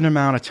wasted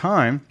amount of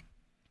time,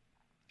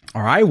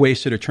 or I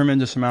wasted a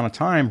tremendous amount of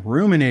time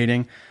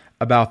ruminating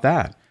about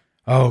that.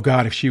 Oh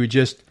God, if she would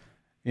just,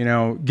 you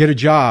know, get a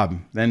job,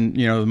 then,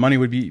 you know, the money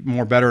would be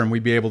more better and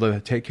we'd be able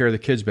to take care of the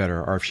kids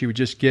better. Or if she would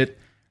just get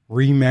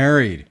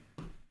remarried.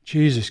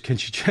 Jesus, can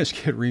she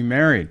just get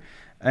remarried?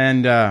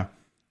 And,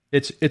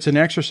 it's an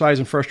exercise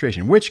in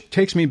frustration, which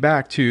takes me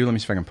back to, let me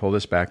see if I can pull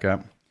this back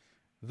up.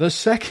 The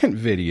second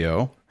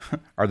video,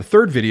 or the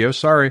third video,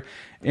 sorry,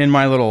 in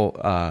my little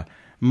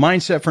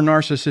mindset for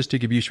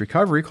narcissistic abuse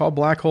recovery called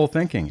Black Hole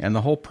Thinking. And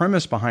the whole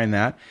premise behind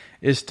that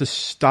is to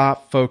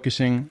stop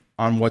focusing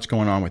on what's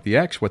going on with the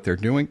ex, what they're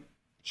doing,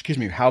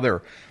 how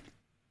they're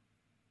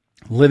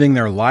living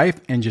their life,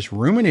 and just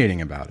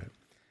ruminating about it.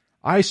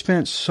 I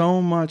spent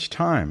so much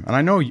time, and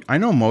I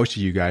know most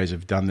of you guys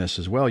have done this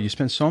as well. You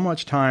spend so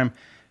much time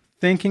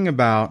thinking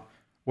about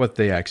what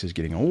the ex is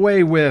getting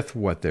away with,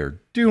 what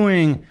they're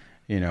doing,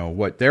 you know,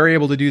 what they're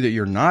able to do that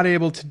you're not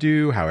able to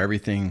do, how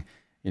everything,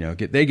 you know,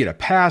 they get a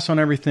pass on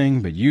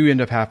everything, but you end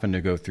up having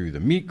to go through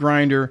the meat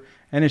grinder.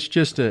 And it's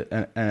just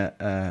an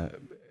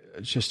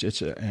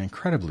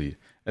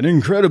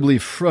incredibly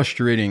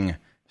frustrating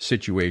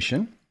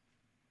situation.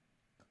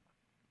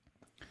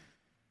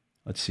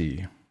 Let's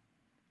see.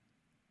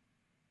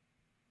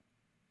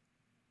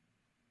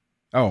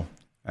 Oh,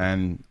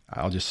 and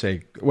I'll just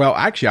say, well,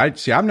 actually,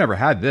 I've never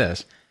had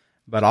this,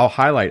 but I'll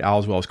highlight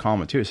Alswell's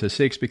comment too. It says,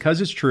 "6,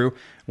 because it's true,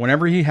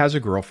 whenever he has a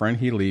girlfriend,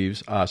 he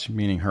leaves us,"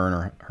 meaning her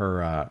and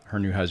her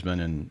new husband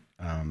and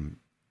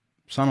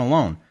son,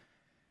 alone.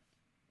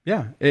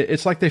 Yeah,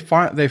 it's like they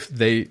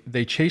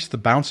chase the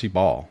bouncy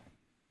ball.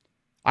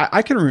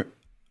 I can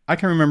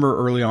remember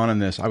early on in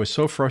this, I was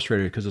so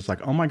frustrated because it's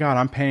like, oh my God,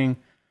 I'm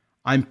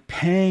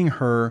paying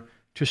her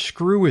to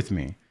screw with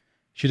me.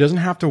 She doesn't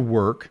have to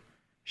work.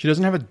 She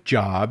doesn't have a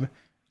job.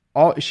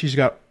 She's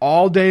got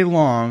all day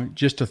long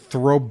just to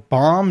throw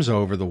bombs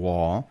over the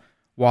wall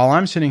while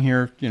I'm sitting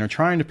here, you know,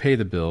 trying to pay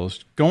the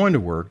bills, going to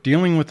work,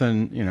 dealing with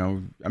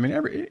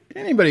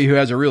anybody who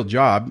has a real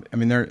job. I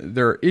mean,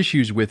 there are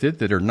issues with it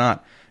that are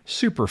not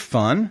super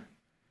fun,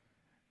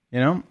 you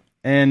know,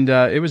 and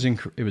it was an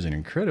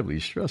incredibly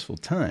stressful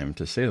time,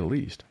 to say the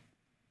least.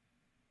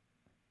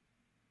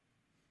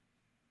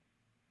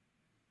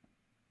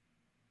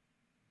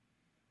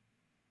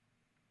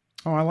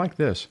 Oh, I like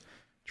this.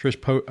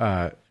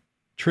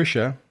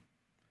 Trisha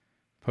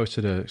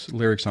posted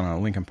lyrics on a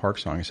Linkin Park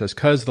song. It says,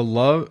 "'Cause the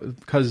love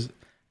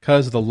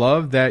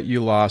that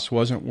you lost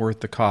wasn't worth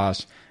the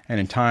cost,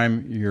 and in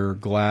time you're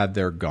glad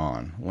they're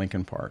gone."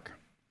 Linkin Park.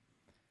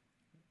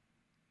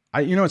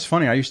 It's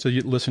funny. I used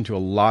to listen to a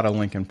lot of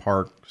Linkin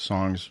Park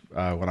songs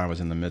when I was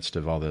in the midst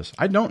of all this.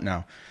 I don't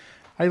now.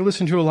 I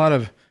listen to a lot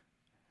of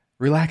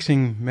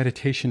relaxing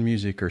meditation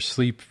music or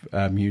sleep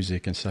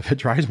music and stuff. It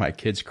drives my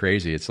kids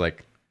crazy. It's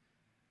like,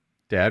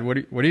 Dad, what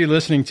are you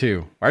listening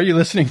to? Why are you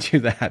listening to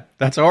that?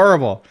 That's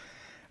horrible.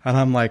 And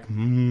I'm like,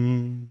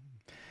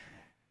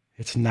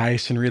 it's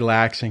nice and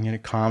relaxing, and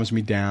it calms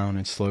me down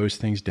and slows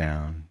things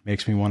down,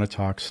 makes me want to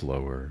talk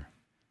slower,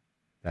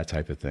 that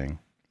type of thing.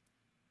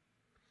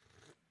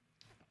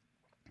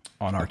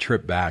 On our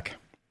trip back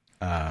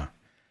from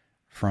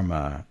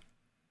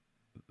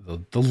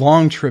the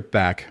long trip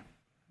back,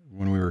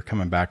 when we were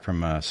coming back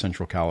from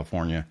Central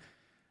California,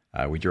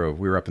 we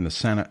were up in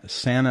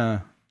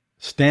the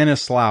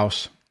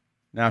Stanislaus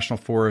National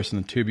Forest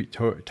in the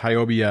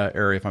Tioga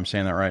area, if I'm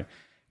saying that right.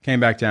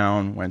 Came back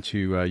down, went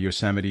to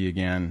Yosemite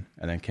again,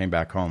 and then came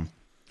back home.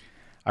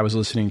 I was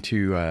listening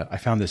to, I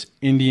found this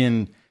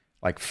Indian,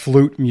 like,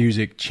 flute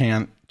music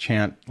chant,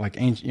 like,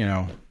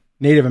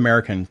 Native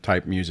American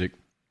type music.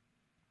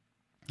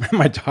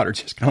 My daughter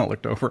just kind of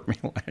looked over at me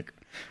like,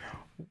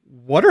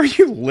 "What are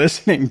you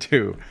listening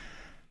to?"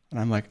 And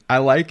I'm like, "I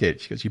like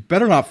it." She goes, "You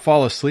better not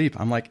fall asleep."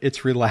 I'm like,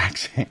 "It's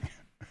relaxing."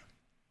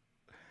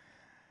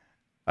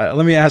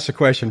 Let me ask a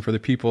question for the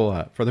people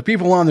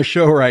on the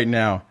show right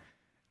now.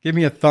 Give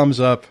me a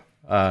thumbs up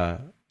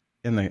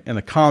in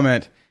the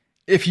comment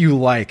if you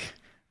like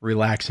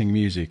relaxing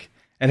music,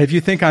 and if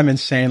you think I'm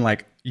insane,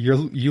 like you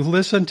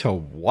listen to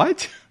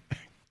what?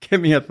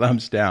 Give me a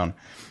thumbs down.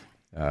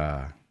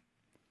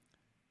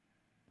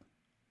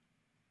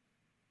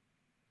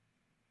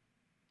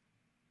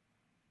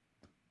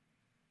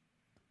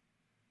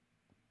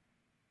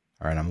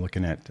 All right, I'm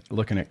looking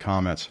at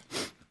comments.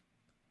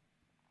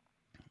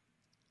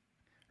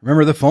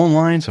 Remember, the phone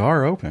lines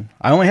are open.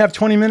 I only have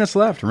 20 minutes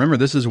left. Remember,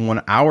 this is a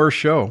 1 hour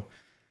show.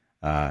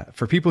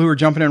 For people who are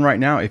jumping in right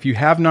now, if you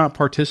have not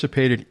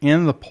participated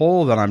in the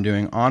poll that I'm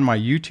doing on my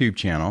YouTube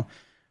channel,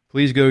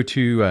 please go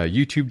to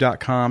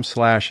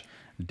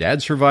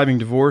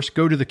youtube.com/dadsurvivingdivorce.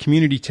 Go to the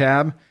community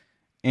tab,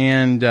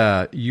 and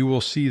you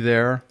will see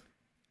there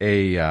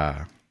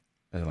a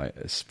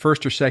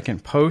first or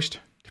second post,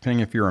 depending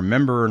if you're a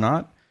member or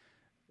not,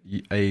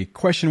 a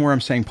question where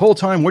I'm saying, poll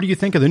time, what do you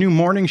think of the new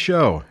morning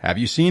show? Have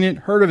you seen it?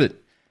 Heard of it?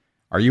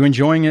 Are you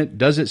enjoying it?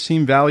 Does it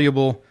seem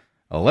valuable?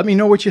 Let me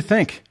know what you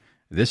think.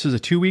 This is a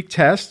 2-week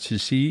test to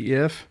see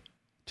if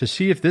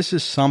this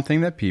is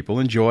something that people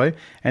enjoy,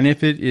 and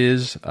if it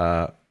is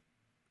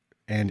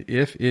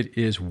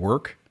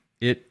worth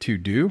it to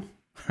do.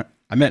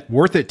 I meant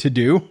worth it to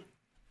do.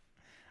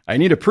 I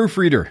need a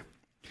proofreader.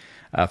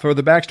 For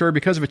the backstory,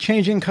 because of a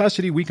change in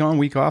custody week on,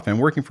 week off, and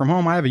working from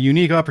home, I have a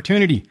unique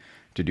opportunity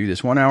to do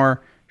this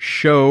 1-hour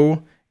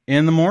show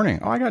in the morning.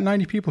 Oh, I got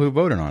 90 people who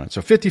voted on it.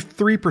 So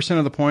 53%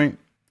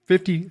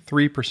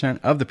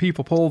 of the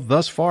people polled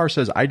thus far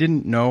says I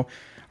didn't know,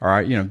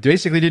 or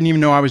basically didn't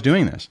even know I was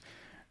doing this.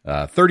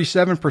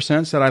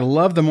 37% said I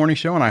love the morning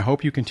show and I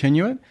hope you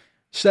continue it.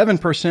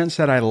 7%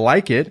 said I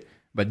like it,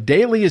 but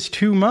daily is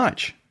too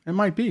much. It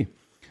might be.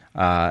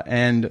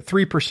 And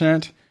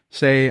 3%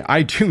 say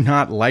I do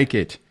not like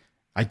it.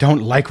 I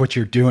don't like what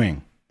you're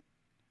doing.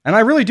 And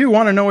I really do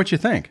want to know what you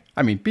think.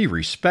 I mean, be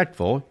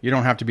respectful. You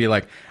don't have to be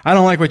like, I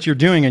don't like what you're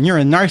doing and you're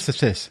a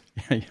narcissist.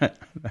 I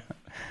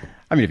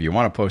mean, if you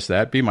want to post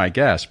that, be my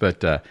guest.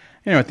 But, at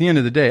the end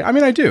of the day, I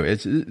mean, I do.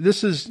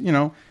 This is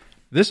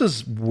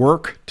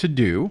work to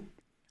do.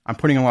 I'm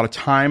putting a lot of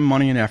time,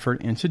 money, and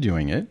effort into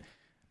doing it.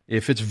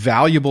 If it's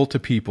valuable to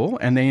people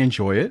and they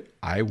enjoy it,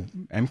 I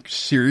am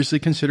seriously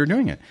consider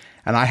doing it.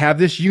 And I have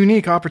this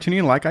unique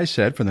opportunity, like I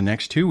said, for the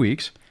next 2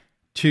 weeks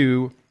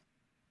to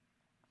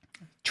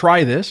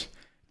try this,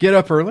 get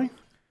up early,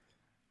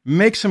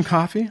 make some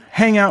coffee,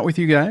 hang out with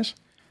you guys,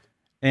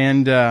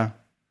 and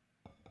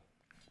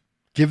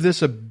give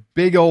this a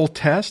big old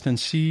test and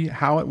see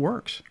how it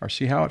works or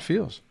see how it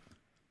feels.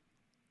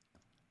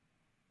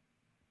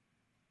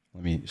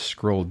 Let me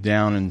scroll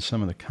down in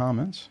some of the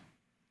comments.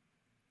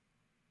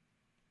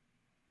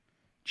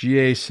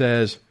 GA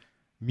says,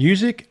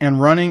 music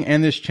and running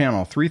and this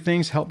channel, 3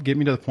 things helped get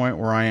me to the point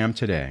where I am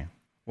today.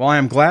 Well, I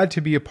am glad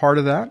to be a part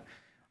of that.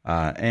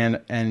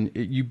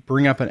 You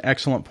bring up an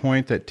excellent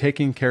point that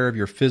taking care of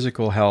your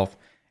physical health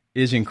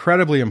is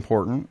incredibly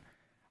important.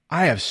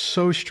 I have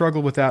so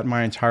struggled with that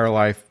my entire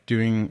life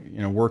doing,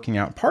 working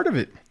out. Part of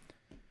it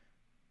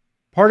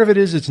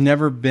is it's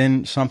never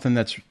been something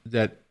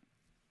that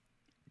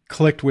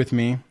clicked with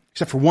me,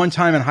 except for one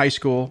time in high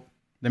school.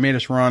 They made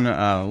us run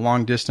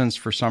long distance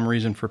for some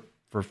reason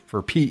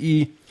for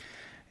PE.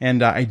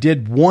 And I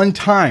did one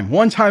time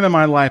in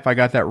my life, I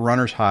got that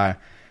runner's high,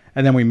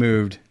 and then we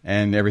moved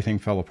and everything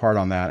fell apart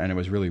on that. And it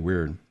was really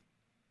weird.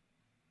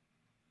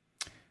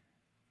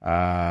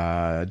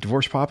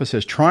 Divorce Papa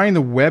says, trying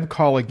the web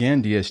call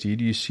again, DSD.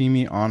 Do you see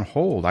me on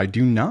hold? I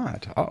do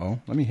not. Uh-oh.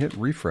 Let me hit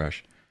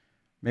refresh.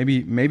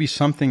 Maybe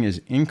something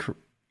is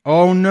incorrect.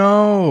 Oh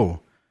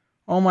no.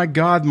 Oh my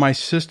God, my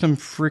system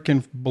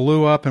freaking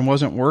blew up and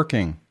wasn't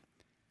working.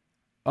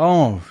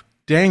 Oh,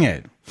 dang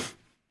it.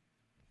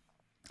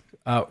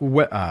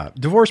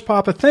 Divorce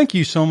Papa, thank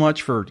you so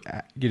much for,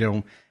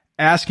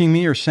 asking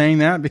me or saying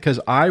that, because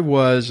I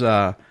was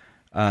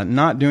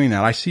not doing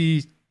that. I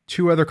see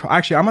 2 other...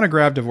 Actually, I'm going to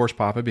grab Divorce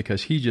Papa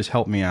because he just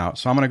helped me out.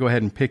 So I'm going to go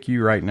ahead and pick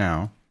you right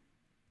now.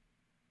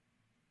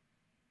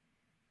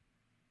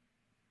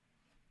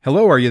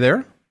 Hello, are you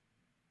there?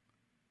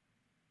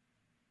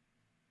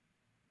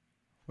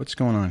 What's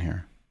going on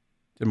here?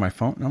 Did my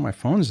phone... No, my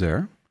phone's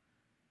there.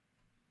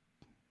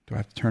 Do I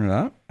have to turn it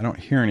up? I don't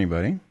hear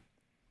anybody.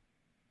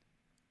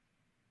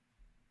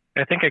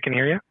 I think I can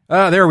hear you.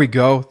 There we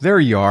go. There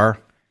you are.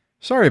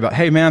 Sorry about...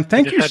 Hey, man,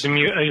 thank you. I just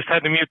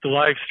had to mute the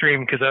live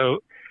stream because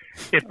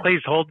it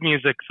plays hold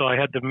music, so I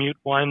had to mute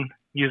one,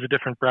 use a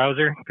different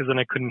browser, because then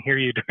I couldn't hear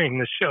you during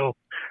the show.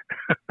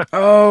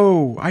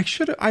 Oh, I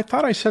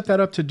thought I set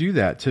that up to do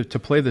that, to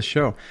play the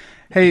show.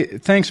 Hey,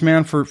 thanks,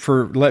 man,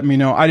 for letting me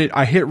know.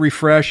 I hit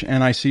refresh,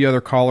 and I see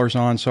other callers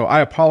on, so I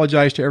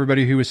apologize to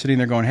everybody who was sitting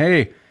there going,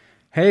 hey,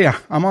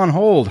 I'm on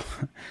hold.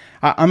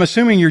 I'm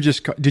assuming you're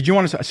just...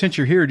 since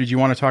you're here, did you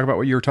want to talk about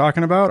what you were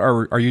talking about,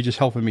 or are you just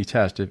helping me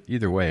test?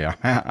 Either way,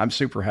 I'm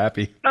super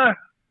happy.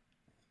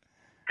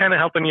 Kind of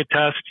helping you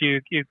test.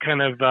 You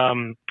kind of...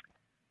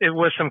 it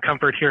was some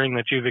comfort hearing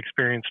that you've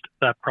experienced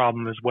that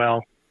problem as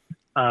well,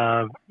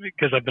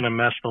 because I've been a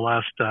mess the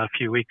last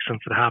few weeks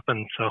since it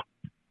happened, so...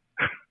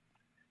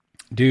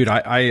 Dude, so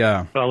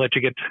I'll let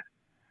you get...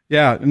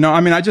 Yeah, no, I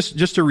mean,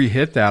 just to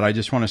re-hit that, I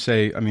just want to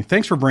say,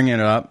 thanks for bringing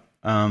it up.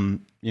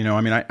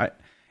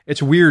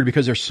 It's weird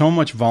because there's so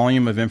much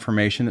volume of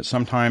information that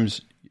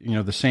sometimes,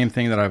 the same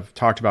thing that I've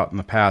talked about in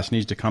the past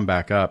needs to come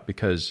back up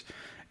because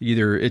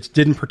either it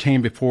didn't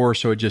pertain before,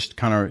 so it just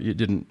kind of, you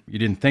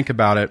didn't think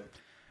about it.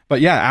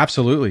 But yeah,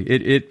 absolutely.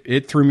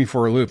 It threw me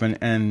for a loop.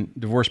 And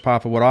Divorce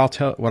Papa,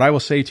 what I will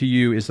say to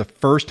you is the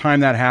first time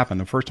that happened,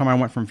 the first time I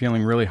went from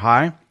feeling really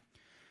high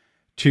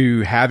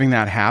to having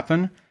that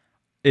happen,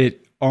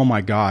 oh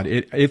my God,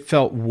 it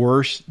felt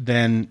worse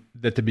than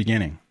at the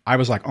beginning. I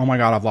was like, oh my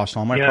God, I've lost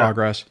all my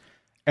progress.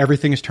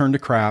 Everything has turned to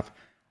crap.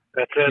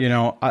 That's it. You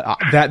know,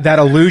 that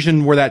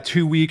illusion where that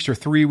 2 weeks or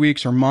 3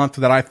 weeks or month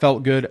that I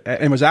felt good.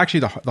 And it was actually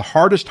the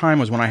hardest time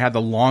was when I had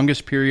the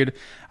longest period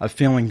of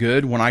feeling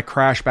good. When I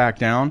crashed back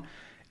down,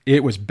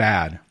 it was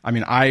bad. I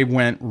mean, I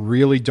went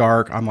really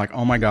dark. I'm like,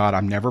 oh my God,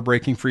 I'm never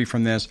breaking free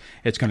from this.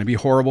 It's going to be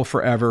horrible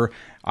forever.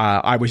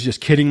 I was just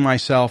kidding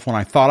myself when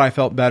I thought I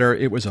felt better.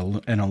 It was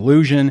an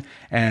illusion,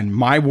 and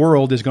my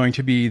world is going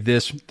to be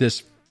this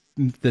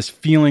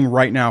feeling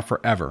right now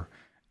forever.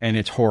 And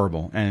it's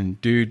horrible.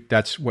 And dude,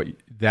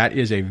 that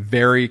is a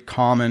very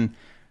common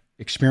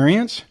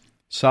experience.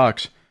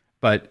 Sucks,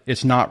 but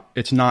that's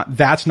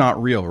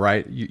not real,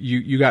 right?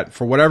 You got,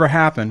 for whatever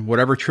happened,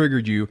 whatever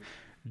triggered you,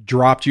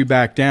 dropped you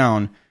back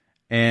down,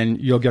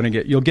 and you'll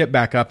get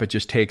back up. It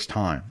just takes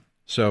time.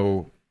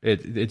 So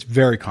it's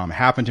very common. It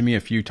happened to me a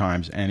few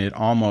times, and it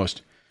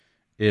almost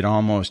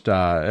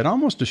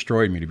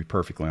destroyed me, to be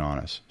perfectly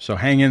honest. So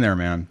hang in there,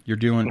 man. You're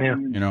doing,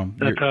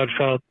 that's how it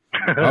felt.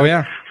 Oh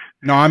yeah.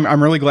 No,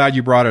 I'm really glad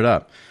you brought it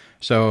up.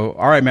 So,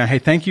 all right, man. Hey,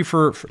 thank you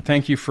for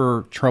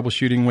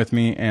troubleshooting with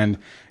me and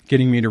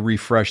getting me to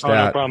refresh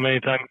that. No problem.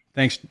 Anytime.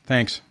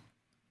 Thanks.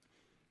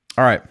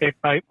 All right. Okay,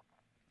 bye.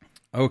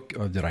 Oh,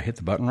 did I hit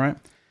the button right?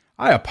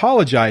 I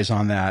apologize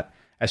on that.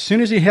 As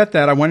soon as he hit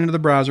that, I went into the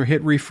browser,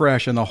 hit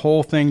refresh, and the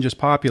whole thing just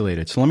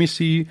populated. So let me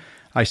see.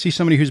 I see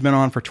somebody who's been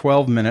on for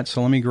 12 minutes.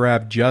 So let me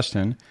grab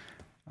Justin.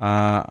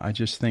 I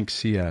just think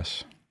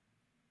CS.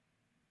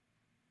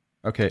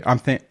 Okay, all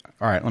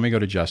right, let me go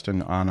to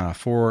Justin on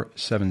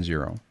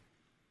 470.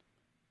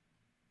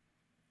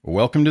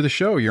 Welcome to the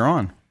show. You're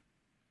on.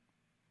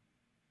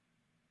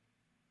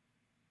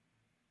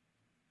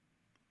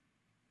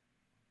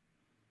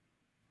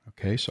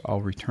 Okay, so I'll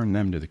return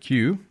them to the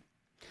queue.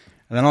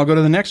 And then I'll go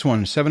to the next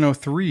one.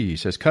 703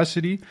 says,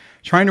 custody,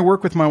 trying to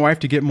work with my wife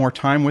to get more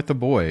time with the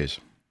boys.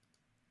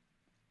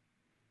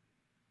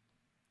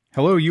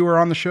 Hello, you are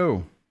on the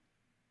show.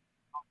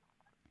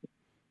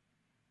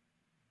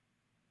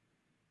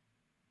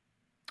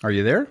 Are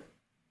you there?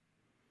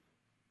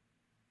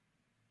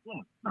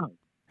 Yeah.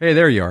 Hey,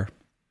 there you are.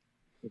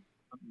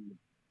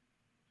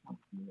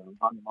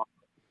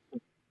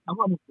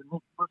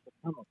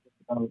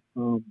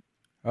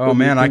 Oh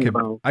man,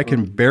 I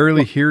can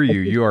barely hear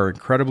you. You are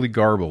incredibly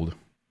garbled.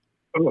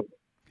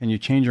 Can you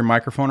change your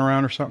microphone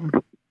around or something?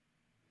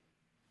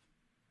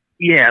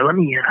 Yeah, let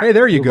me. Hey,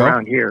 there you go.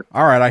 Around here.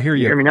 All right, I hear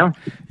you. You hear me now?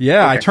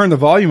 Yeah, Okay. I turned the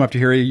volume up to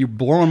hear you. You're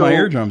blowing my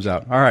eardrums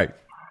out. All right.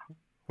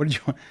 What did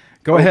you?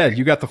 Go ahead.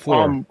 You got the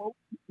floor.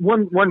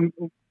 One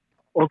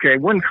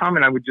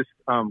comment I would just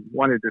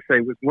wanted to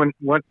say was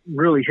what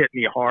really hit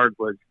me hard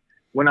was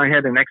when I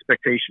had an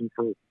expectation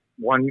for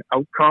one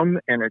outcome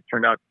and it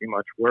turned out to be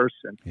much worse.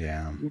 And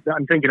yeah,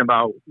 I'm thinking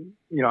about,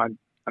 I'm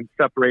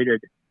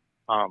separated.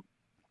 I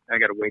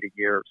got to wait a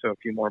year or so, a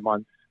few more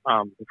months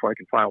before I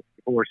can file for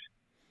divorce.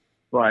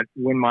 But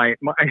when I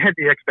had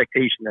the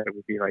expectation that it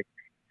would be like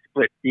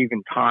split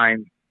even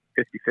time,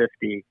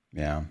 50-50.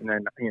 Yeah. And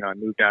then, I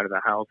moved out of the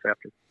house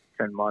after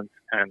 10 months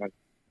and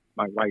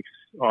my wife's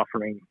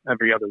offering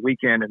every other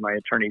weekend and my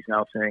attorney's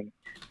now saying,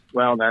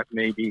 well, that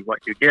may be what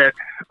you get.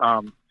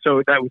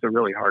 So that was a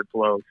really hard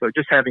blow. So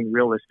just having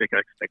realistic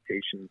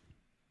expectations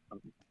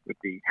would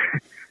be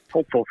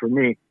hopeful for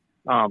me.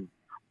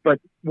 But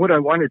what I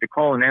wanted to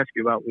call and ask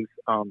you about was,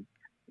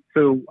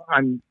 so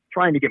I'm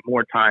trying to get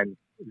more time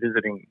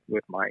visiting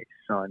with my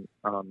son,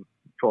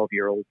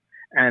 12-year-old.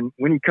 And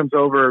when he comes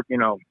over,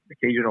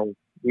 occasional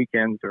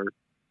weekends or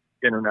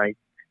dinner night,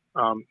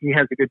 he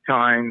has a good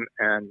time.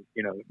 And,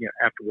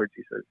 afterwards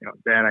he says,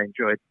 Dad, I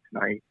enjoyed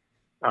tonight.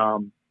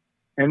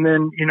 And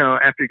then,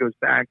 after he goes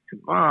back to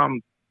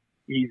Mom,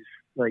 he's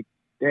like,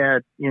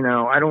 Dad,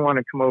 I don't want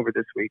to come over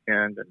this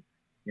weekend. And,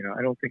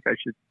 I don't think I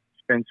should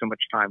spend so much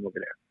time over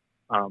there.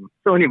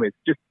 So anyways,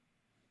 just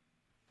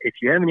if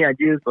you have any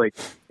ideas, like,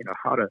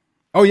 how to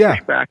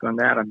push back on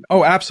that.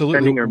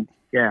 Absolutely.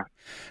 Yeah.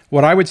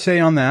 What I would say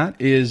on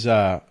that is,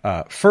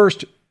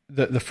 first,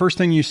 the first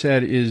thing you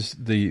said is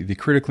the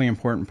critically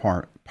important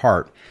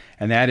part,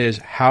 and that is,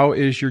 how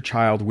is your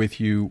child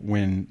with you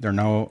when they're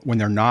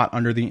not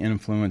under the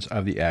influence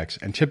of the ex?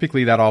 And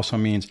typically that also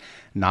means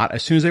not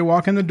as soon as they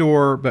walk in the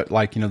door, but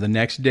like, the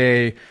next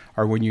day,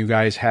 or when you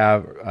guys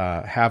have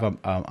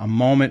a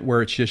moment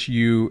where it's just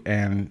you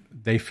and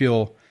they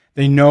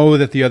know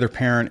that the other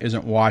parent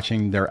isn't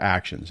watching their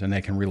actions and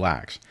they can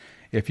relax.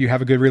 If you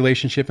have a good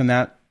relationship in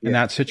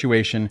that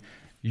situation,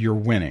 you're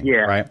winning,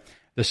 right?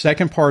 The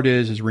second part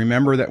is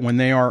remember that when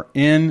they are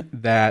in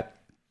that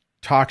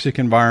toxic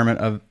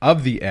environment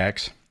of the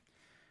ex,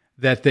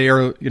 that they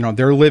are,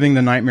 they're living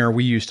the nightmare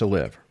we used to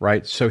live,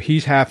 right? So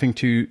he's having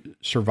to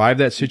survive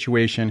that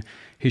situation.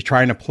 He's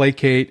trying to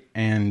placate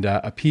and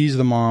appease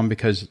the mom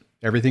because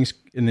everything's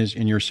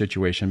in your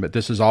situation. But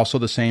this is also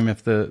the same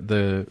if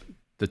the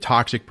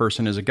toxic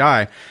person is a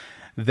guy.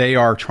 They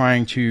are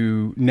trying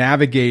to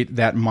navigate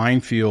that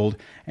minefield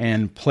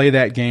and play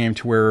that game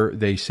to where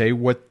they say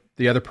what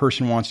the other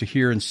person wants to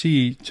hear and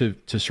see to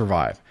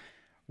survive.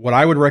 what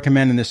I would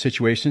recommend in this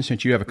situation,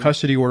 since you have a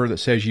custody order that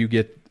says you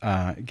get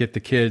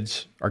the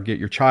kids or get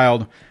your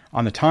child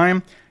on the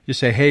time, you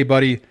say, hey,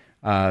 buddy,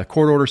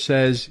 court order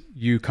says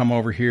you come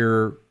over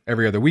here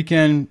every other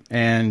weekend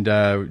and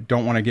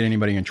don't want to get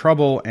anybody in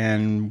trouble,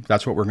 and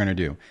that's what we're going to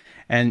do.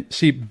 And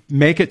see,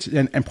 make it,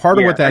 and part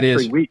of what that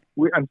actually,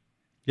 is.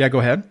 Yeah, go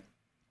ahead.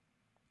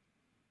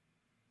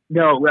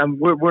 No,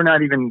 we're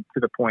not even to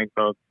the point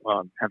of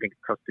having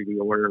a custody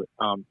order.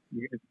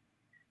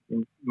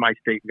 In my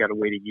state, we got to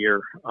wait a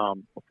year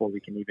before we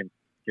can even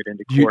get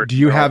into court. Do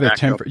you have a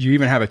you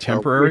even have a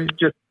temporary?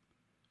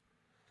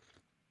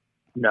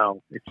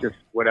 No, it's just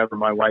whatever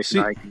my wife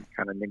and I can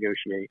kind of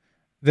negotiate.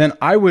 Then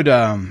I would,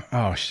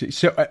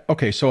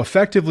 so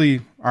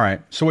effectively, all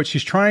right. So what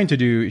she's trying to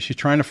do is she's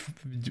trying to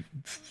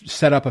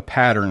set up a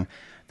pattern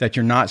that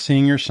you're not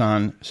seeing your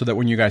son, so that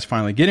when you guys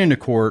finally get into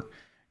court,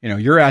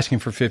 you're asking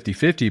for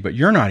 50-50, but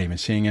you're not even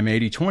seeing him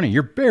 80-20.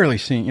 You're barely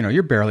seeing,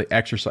 you're barely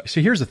exercising.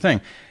 See, here's the thing,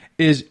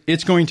 is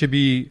it's going to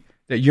be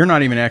that you're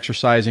not even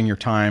exercising your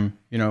time,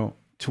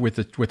 with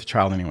the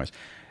child anyways.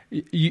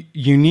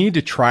 You need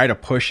to try to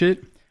push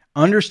it.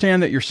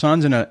 Understand that your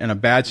son's in a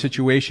bad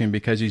situation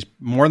because he's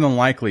more than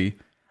likely,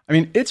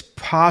 it's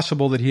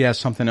possible that he has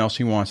something else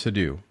he wants to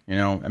do.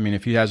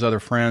 If he has other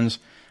friends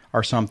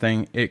or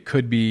something, it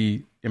could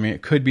be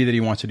that he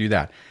wants to do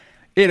that.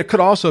 It could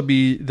also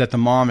be that the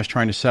mom is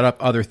trying to set up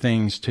other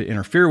things to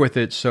interfere with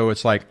it. So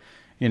it's like,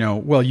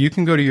 well, you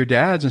can go to your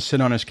dad's and sit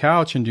on his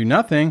couch and do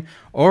nothing,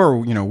 or,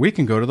 we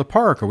can go to the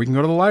park, or we can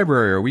go to the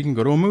library, or we can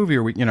go to a movie,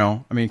 or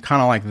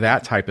kind of like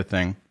that type of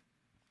thing.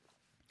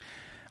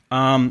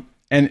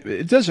 And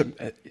it doesn't.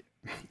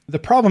 The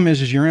problem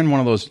is you're in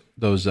one of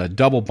those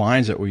double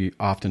binds that we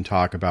often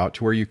talk about,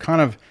 to where you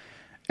kind of,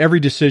 every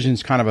decision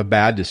is kind of a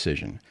bad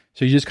decision.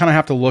 So you just kind of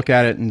have to look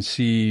at it and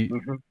see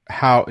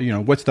how,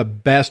 what's the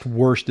best,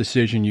 worst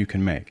decision you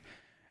can make.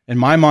 In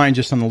my mind,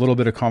 just on the little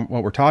bit of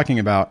what we're talking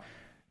about,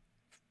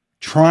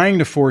 trying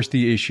to force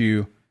the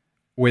issue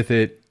with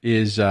it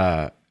is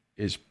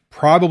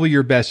probably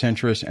your best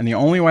interest. And the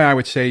only way I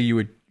would say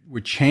you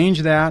would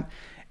change that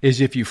is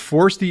if you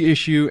force the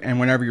issue, and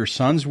whenever your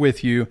son's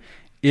with you,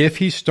 if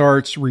he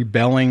starts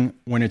rebelling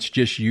when it's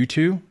just you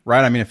two,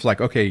 right? If it's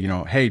like, okay,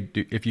 hey,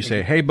 if you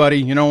say, hey,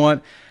 buddy, you know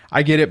what?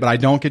 I get it, but I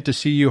don't get to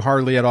see you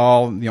hardly at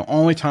all. The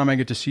only time I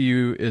get to see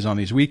you is on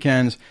these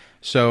weekends.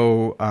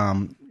 So,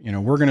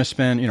 we're going to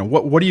spend,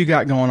 what do you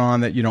got going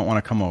on that you don't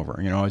want to come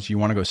over? As you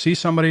want to go see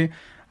somebody,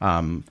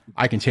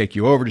 I can take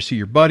you over to see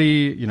your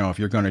buddy. If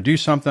you're going to do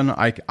something,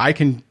 I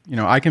can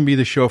be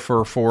the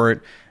chauffeur for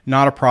it.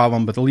 Not a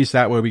problem, but at least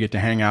that way we get to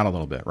hang out a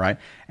little bit, right?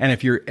 And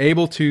if you're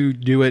able to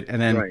do it, and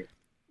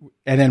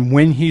then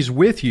when he's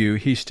with you,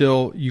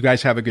 you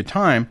guys have a good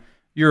time,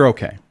 you're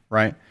okay,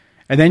 right?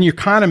 And then you're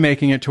kind of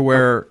making it to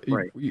where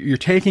you're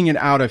taking it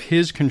out of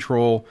his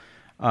control,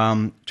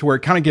 to where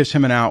it kind of gives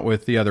him an out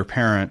with the other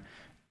parent,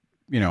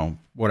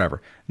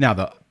 whatever. Now,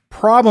 the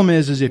problem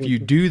is if you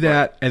do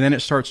that and then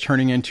it starts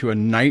turning into a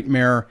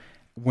nightmare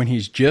when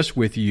he's just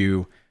with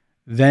you,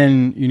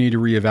 then you need to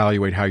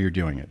reevaluate how you're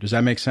doing it. Does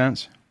that make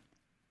sense?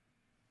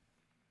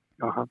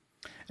 Uh-huh.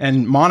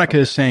 And Monica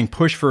is saying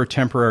push for a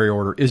temporary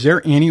order. Is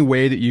there any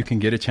way that you can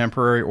get a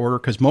temporary order?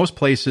 Because most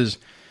places,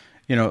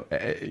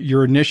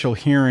 your initial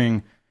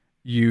hearing,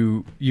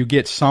 you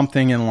get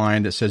something in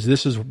line that says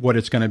this is what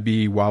it's going to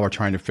be while we're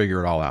trying to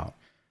figure it all out.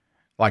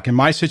 Like in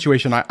my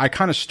situation, I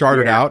kind of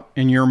started out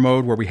in your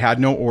mode where we had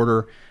no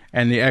order,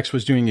 and the ex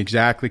was doing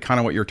exactly kind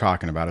of what you're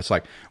talking about. It's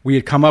like we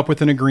had come up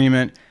with an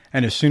agreement,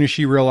 and as soon as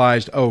she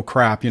realized, oh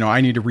crap,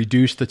 I need to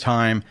reduce the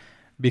time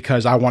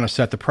because I want to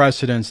set the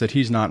precedence that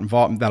he's not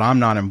involved, that I'm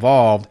not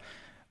involved.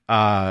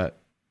 You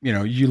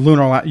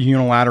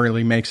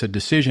unilaterally makes a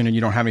decision, and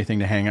you don't have anything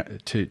to hang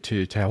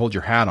to hold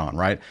your hat on,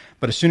 right?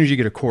 But as soon as you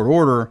get a court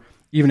order,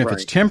 even if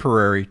it's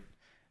temporary,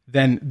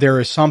 then there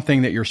is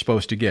something that you're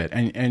supposed to get.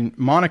 And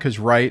Monica's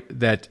right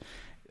that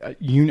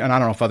and I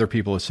don't know if other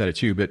people have said it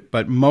too,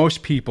 but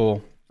most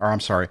people,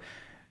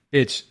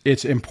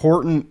 it's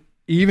important,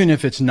 even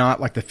if it's not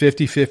like the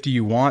 50-50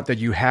 you want, that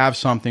you have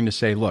something to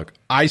say, look,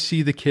 I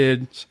see the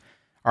kids,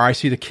 or I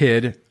see the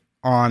kid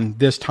on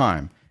this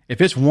time.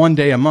 If it's one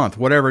day a month,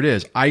 whatever it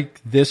is,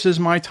 this is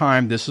my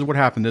time. This is what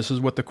happened. This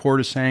is what the court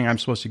is saying I'm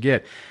supposed to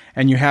get.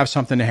 And you have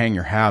something to hang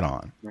your hat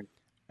on. Right.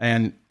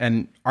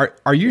 And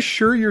are you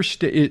sure your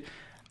state,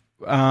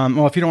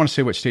 well, if you don't want to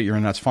say what state you're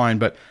in, that's fine.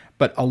 But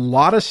a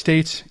lot of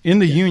states in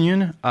the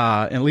union,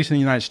 at least in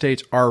the United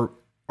States, are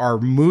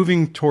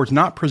moving towards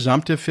not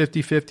presumptive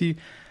 50-50,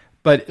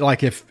 but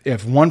like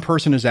if one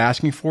person is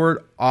asking for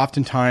it,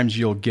 oftentimes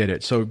you'll get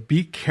it. So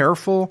be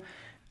careful.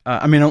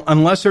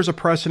 Unless there's a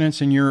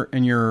precedence in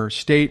your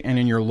state and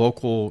in your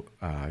local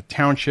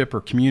township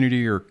or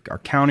community or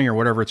county or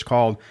whatever it's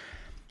called,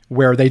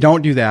 where they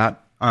don't do that.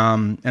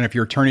 And if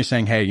your attorney's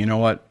saying, hey, you know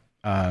what,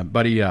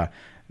 buddy,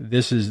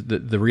 this is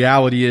the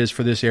reality is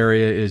for this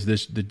area is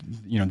this,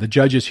 the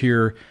judges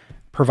here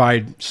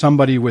provide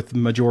somebody with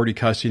majority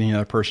custody and the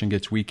other person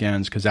gets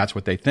weekends because that's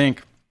what they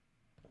think,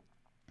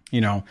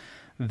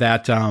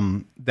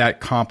 that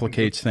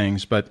complicates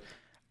things. But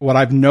what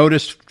I've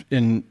noticed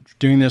in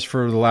doing this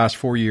for the last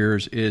 4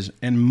 years is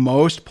in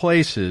most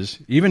places,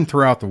 even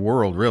throughout the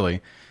world,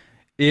 really,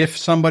 if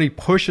somebody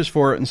pushes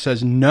for it and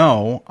says,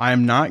 no,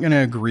 I'm not going to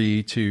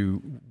agree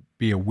to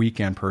be a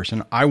weekend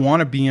person, I want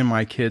to be in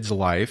my kid's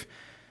life,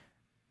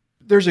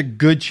 there's a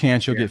good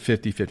chance you'll get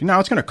 50-50. Now,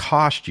 it's going to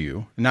cost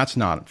you, and that's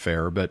not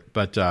fair,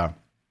 but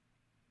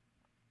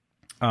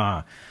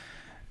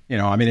you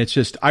know, I mean, it's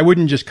just, I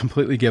wouldn't just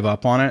completely give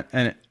up on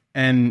it.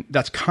 And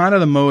that's kind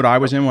of the mode I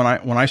was in when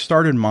I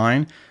started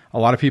mine. A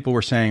lot of people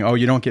were saying, oh,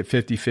 you don't get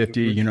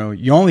 50-50. You know,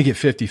 you only get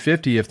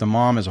 50-50 if the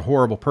mom is a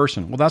horrible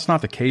person. Well, that's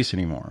not the case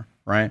anymore.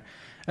 Right.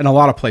 In a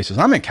lot of places,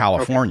 I'm in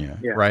California,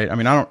 right? I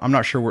mean, I'm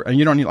not sure where, and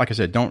you don't need, like I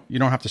said, you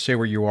don't have to say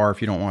where you are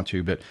if you don't want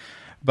to,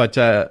 but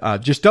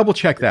just double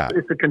check that.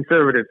 It's a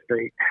conservative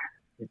state.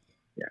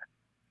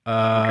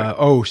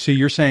 Oh, see,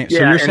 you're saying, so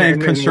you're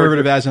saying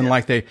conservative as in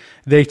like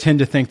they tend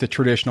to think the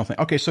traditional thing.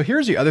 Okay. So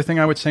here's the other thing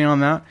I would say on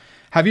that.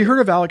 Have you heard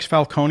of Alex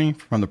Falcone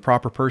from The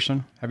Proper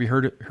Person? Have you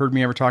heard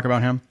me ever talk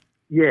about him?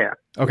 Yeah.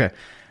 Okay.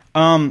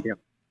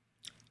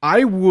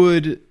 I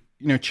would,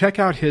 check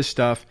out his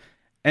stuff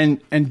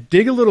and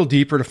dig a little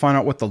deeper to find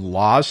out what the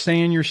laws say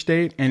in your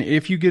state. And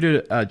if you get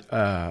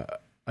a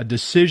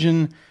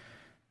decision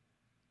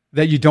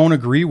that you don't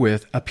agree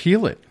with,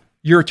 appeal it.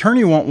 Your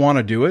attorney won't want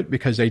to do it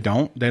because they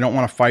don't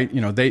want to fight.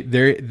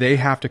 They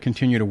have to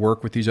continue to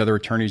work with these other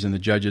attorneys and the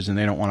judges, and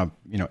they don't want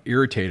to,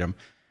 irritate them.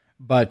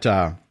 But,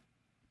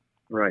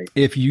 right.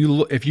 If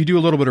you do a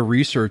little bit of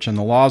research and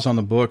the laws on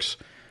the books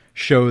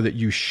show that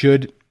you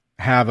should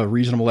have a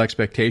reasonable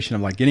expectation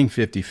of like getting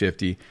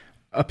 50-50,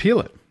 appeal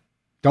it.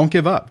 Don't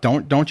give up.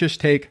 Don't just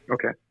take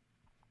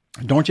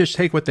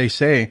what they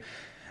say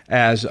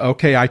as,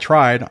 okay, I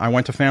tried, I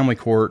went to family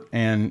court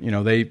and,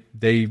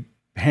 they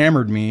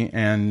hammered me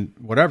and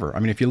whatever. I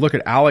mean, if you look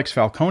at Alex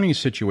Falcone's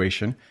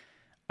situation,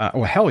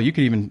 well, hell, you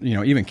could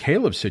even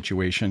Caleb's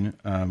situation,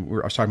 I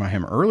was talking about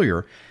him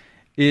earlier,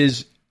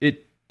 is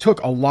it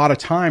took a lot of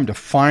time to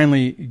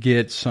finally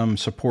get some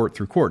support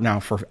through court. Now,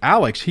 for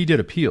Alex, he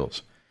did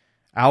appeals.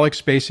 Alex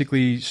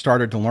basically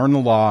started to learn the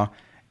law,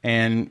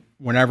 and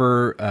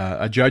whenever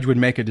a judge would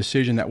make a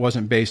decision that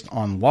wasn't based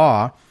on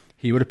law,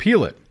 he would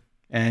appeal it.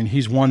 And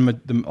he's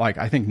won, like,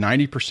 I think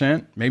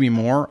 90%, maybe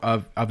more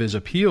of his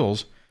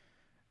appeals,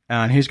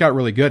 and he's got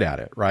really good at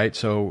it, right?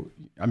 So,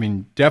 I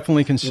mean,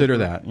 definitely consider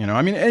that,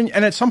 I mean,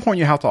 and at some point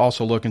you have to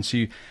also look and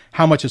see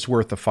how much it's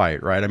worth the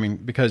fight, right? I mean,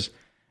 because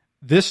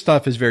this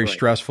stuff is very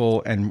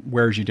stressful and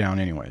wears you down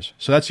anyways.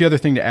 So that's the other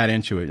thing to add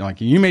into it. Like,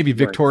 you may be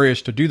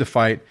victorious to do the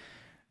fight,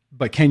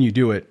 but can you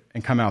do it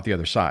and come out the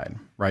other side,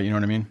 right? You know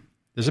what I mean?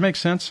 Does it make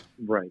sense?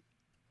 Right.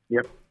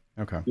 Yep.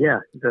 Okay. Yeah,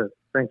 it does.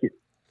 Thank you.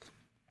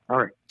 All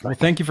right. Well,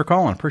 thank you for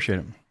calling. Appreciate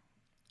it.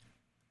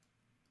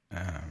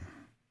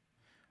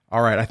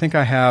 All right. I think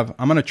I'm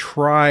going to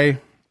try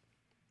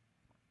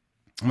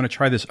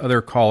this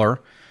other caller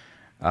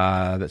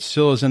that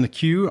still is in the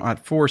queue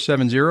at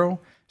 470.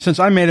 Since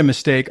I made a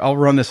mistake, I'll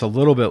run this a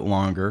little bit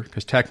longer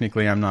because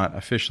technically I'm not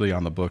officially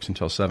on the books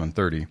until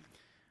 7:30.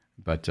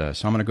 But so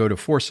I'm going to go to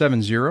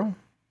 470. If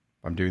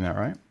I'm doing that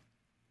right.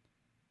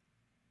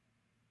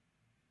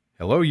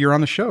 Hello, you're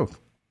on the show.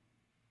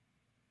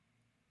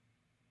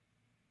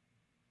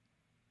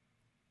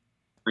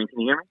 Can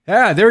you hear me?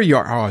 Yeah, there you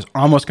are. Oh, I was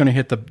almost going to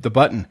hit the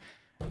button.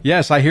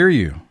 Yes, I hear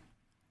you.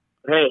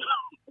 Hey,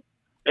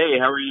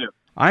 how are you?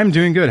 I'm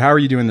doing good. How are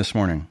you doing this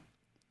morning?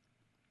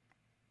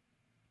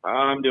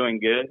 I'm doing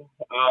good.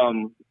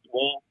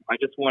 Well, I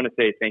just want to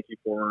say thank you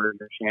for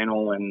your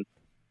channel, and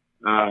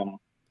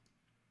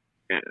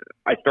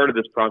I started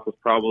this process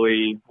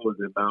probably, what was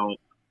it, about, I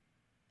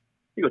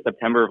think it was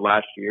September of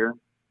last year.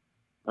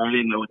 I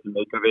didn't know what to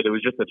make of it. It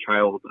was just a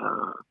child,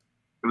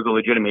 it was a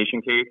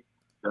legitimation case.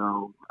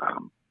 So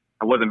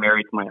I wasn't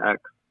married to my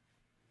ex,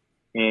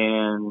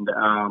 and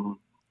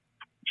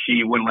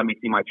she wouldn't let me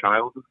see my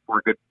child for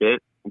a good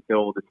bit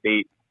until the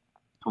state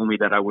told me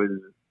that I was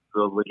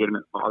the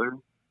legitimate father.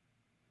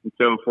 And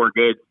so for a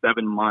good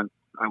 7 months,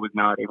 I was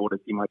not able to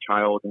see my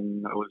child,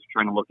 and I was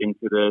trying to look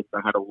into this.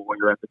 I had a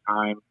lawyer at the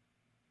time,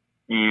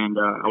 and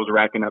I was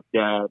racking up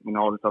debt and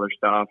all this other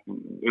stuff.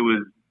 And it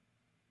was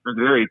a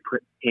very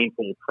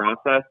painful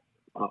process.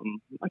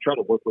 I tried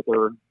to work with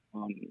her,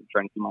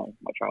 trying to see my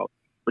child,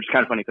 which is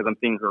kind of funny because I'm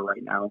seeing her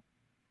right now,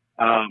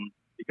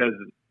 because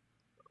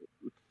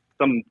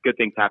some good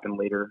things happen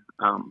later.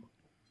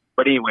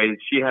 But anyways,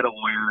 she had a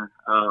lawyer,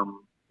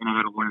 and I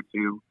had a lawyer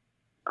too.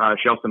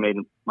 She also made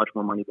much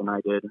more money than I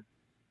did.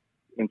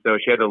 And so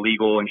she had a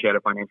legal and she had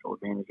a financial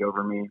advantage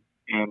over me.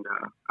 And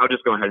I'll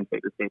just go ahead and say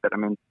the state that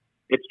I'm in.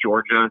 It's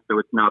Georgia, so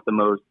it's not the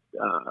most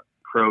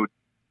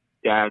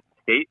pro-dad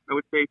state, I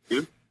would say,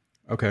 too.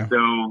 Okay.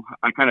 So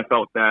I kind of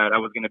felt that I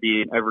was going to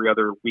be an every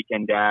other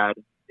weekend dad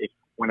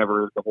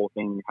whenever the whole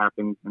thing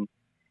happens. And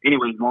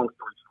anyways, long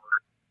story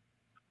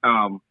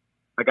short,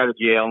 I got a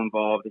jail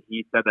involved.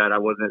 He said that I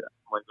wasn't,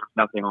 like, there's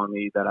nothing on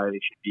me that I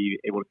should be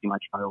able to see my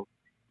child.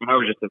 And I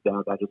was just a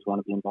dad. I just want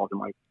to be involved in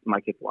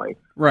my kid's life.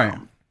 Right.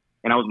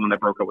 And I was the one that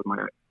broke up with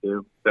my ex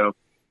too. So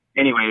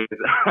anyways,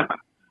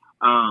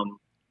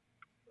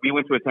 we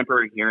went to a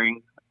temporary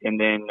hearing, and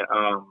then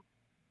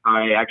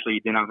I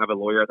actually did not have a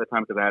lawyer at the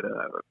time because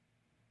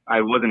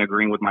I wasn't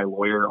agreeing with my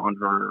lawyer on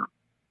her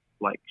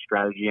like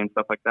strategy and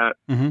stuff like that.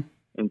 Mm-hmm.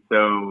 And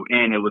so,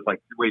 and it was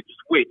like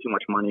just way too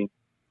much money.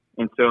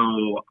 And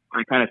so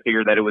I kind of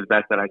figured that it was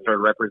best that I started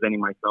representing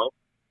myself.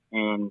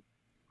 And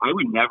I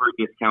would never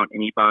discount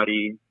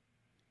anybody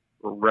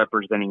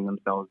representing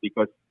themselves,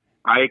 because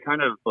I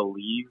kind of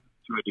believe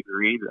to a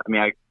degree,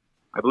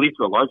 I believe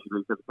to a large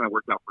degree, because it's kind of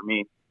worked out for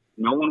me.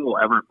 No one will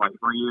ever fight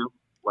for you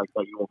like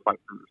that you will fight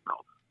for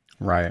yourself.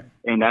 Right.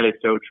 And that is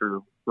so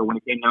true. So when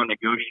it came down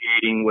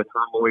negotiating with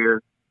her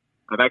lawyer,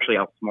 I've actually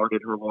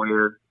outsmarted her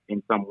lawyer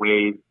in some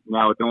ways.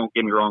 Now, don't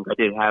get me wrong, I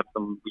did have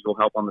some legal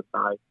help on the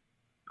side.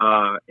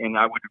 And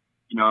I would,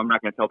 I'm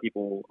not going to tell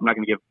people, I'm not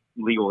going to give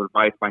legal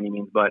advice by any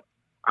means, but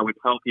I would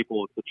tell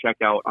people to check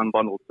out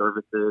unbundled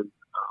services.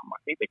 I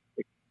think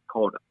they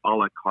call it a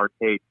la carte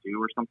too,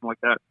 or something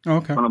like that.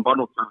 Okay. On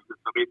unbundled services.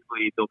 So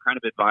basically, they'll kind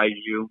of advise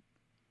you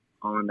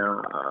on,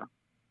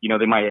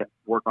 they might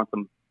work on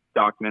some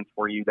documents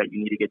for you that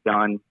you need to get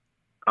done.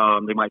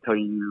 They might tell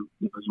you,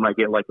 you might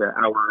get like an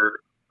hour's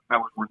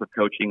worth of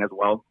coaching as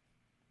well.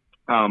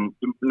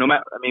 No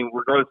matter,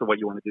 regardless of what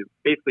you want to do,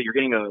 basically you're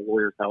getting a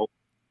lawyer's help.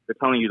 They're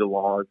telling you the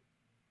laws.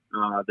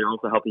 They're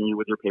also helping you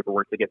with your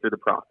paperwork to get through the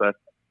process.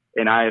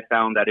 And I have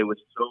found that it was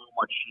so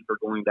much cheaper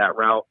going that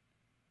route.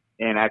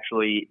 And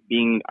actually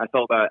I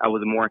felt that I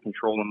was more in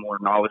control and more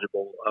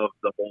knowledgeable of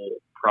the whole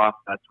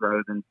process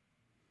rather than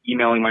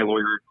emailing my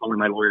lawyer, calling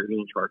my lawyer,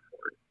 getting charged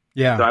for it.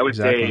 Yeah. So I would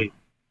say,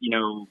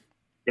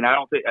 and I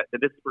don't think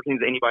that this pertains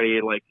to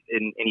anybody like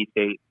in any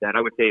state, that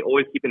I would say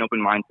always keep an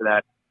open mind to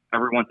that.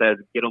 Everyone says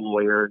get a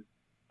lawyer.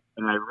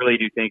 And I really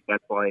do think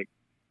that's like,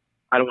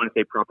 I don't want to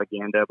say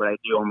propaganda, but I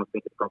do almost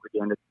think it's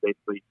propaganda to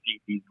basically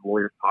feed these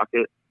lawyers'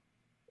 pockets.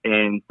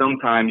 And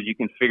sometimes you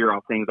can figure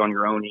out things on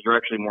your own, and you're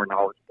actually more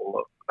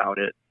knowledgeable about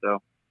it.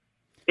 So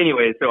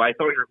anyway, so I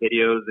saw your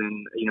videos,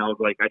 and, I was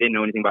like, I didn't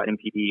know anything about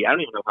MPD. I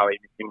don't even know how I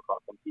even came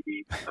across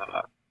MPD.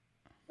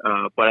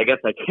 But I guess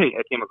I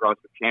came across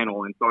your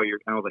channel and saw your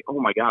channel. I was like,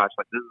 oh my gosh,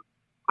 like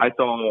I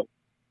saw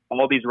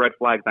all these red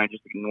flags and I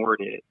just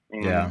ignored it.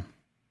 And,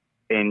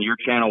 and your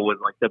channel was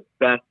like the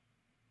best,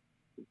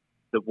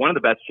 one of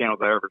the best channels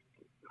I've ever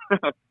seen.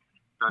 The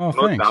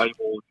most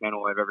valuable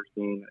channel I've ever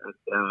seen.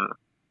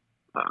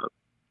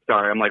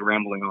 Sorry, I'm like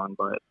rambling on,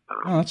 but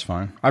that's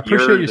fine. I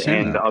appreciate you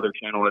saying and that. The other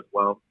channel as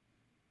well.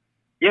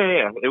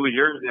 Yeah, it was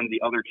yours and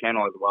the other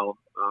channel as well.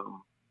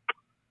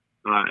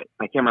 I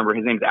can't remember.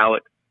 His name's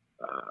Alex.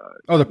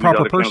 The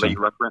proper person.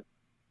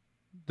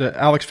 The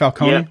Alex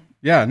Falcone.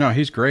 Yeah, no,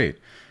 he's great.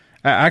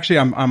 Actually,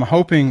 I'm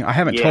hoping, I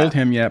haven't told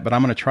him yet, but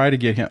I'm going to try to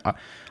get him.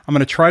 I'm going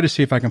to try to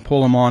see if I can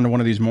pull him on to one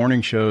of these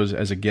morning shows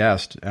as a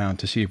guest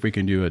to see if we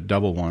can do a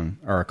double one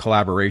or a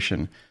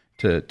collaboration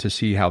to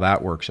see how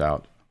that works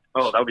out.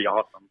 Oh, that would be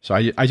awesome. So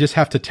I just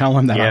have to tell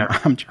him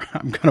that I'm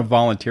going to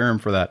volunteer him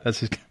for that. That's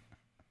his.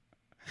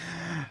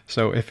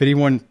 So if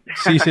anyone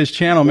sees his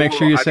channel, make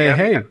sure you say,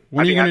 hey,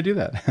 when are you going to do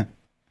that?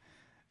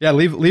 Yeah,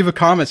 leave a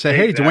comment. Say,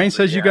 hey, Dwayne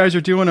says you guys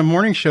are doing a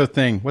morning show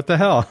thing. What the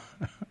hell?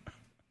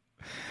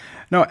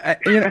 No,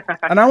 and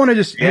I want to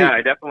just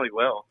I definitely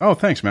will. Oh,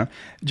 thanks, man,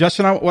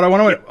 Justin. What I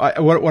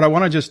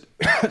want to just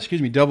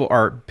excuse me, double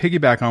or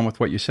piggyback on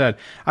with what you said.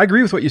 I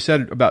agree with what you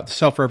said about the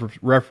self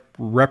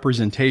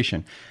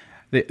representation.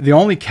 The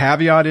only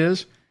caveat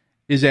is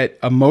that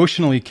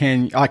emotionally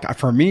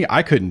for me,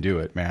 I couldn't do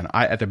it, man.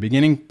 At the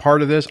beginning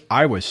part of this,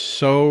 I was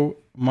so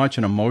much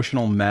an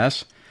emotional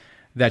mess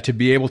that to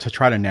be able to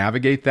try to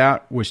navigate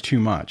that was too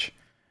much.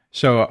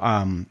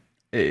 So,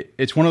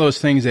 it's one of those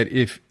things that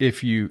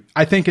if you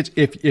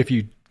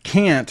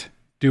can't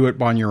do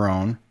it on your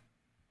own,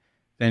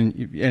 then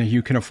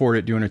you can afford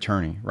it, do an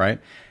attorney, right?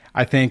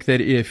 I think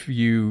that if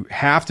you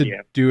have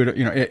to do it,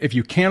 if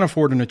you can't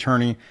afford an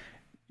attorney,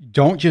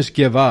 don't just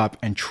give up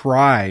and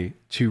try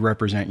to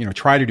represent,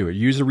 try to do it.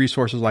 Use the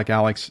resources like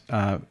Alex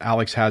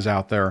has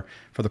out there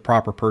for the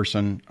proper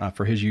person,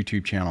 for his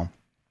YouTube channel.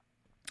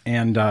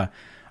 And,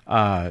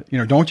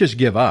 don't just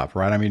give up,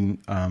 right? I mean,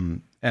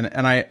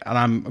 and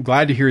I'm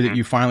glad to hear that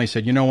you finally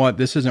said, you know what,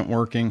 this isn't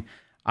working.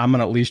 I'm going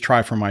to at least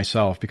try for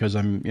myself, because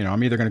I'm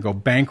either going to go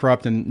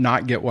bankrupt and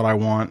not get what I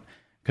want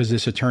because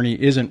this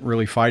attorney isn't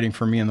really fighting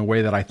for me in the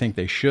way that I think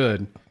they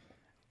should.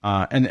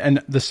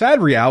 And the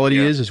sad reality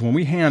is when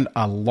we hand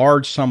a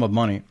large sum of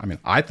money, I mean,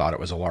 I thought it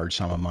was a large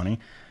sum of money,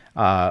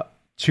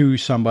 to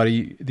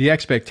somebody, the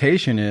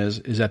expectation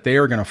is that they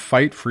are going to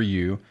fight for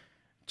you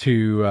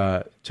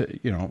to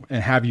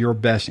and have your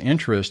best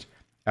interest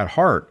at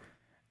heart.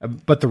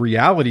 But the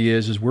reality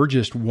is we're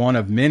just one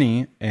of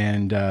many,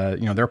 and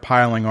they're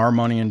piling our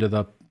money into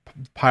the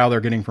pile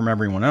they're getting from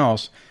everyone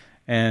else,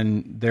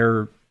 and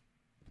they're,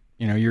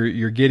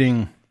 you're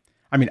getting.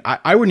 I mean,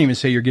 I wouldn't even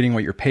say you're getting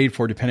what you're paid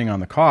for, depending on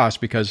the cost,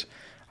 because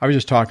I was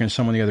just talking to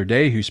someone the other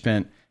day who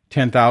spent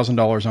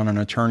 $10,000 on an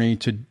attorney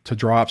to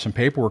draw up some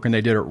paperwork, and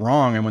they did it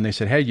wrong. And when they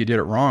said, "Hey, you did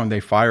it wrong," they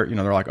fired.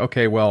 They're like,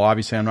 "Okay, well,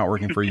 obviously I'm not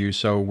working for you,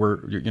 so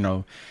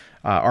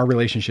our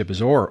relationship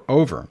is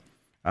over."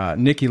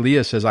 Nikki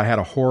Leah says, I had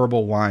a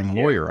horrible lying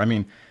lawyer. I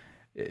mean,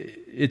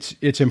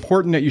 it's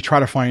important that you try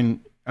to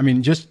find, I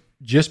mean, just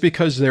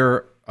because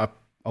they're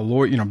a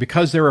lawyer,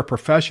 because they're a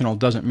professional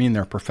doesn't mean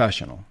they're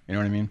professional. You know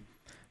what I mean?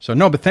 So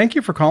no, but thank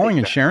you for calling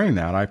and sharing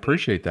that. I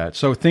appreciate that.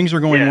 So things are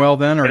going well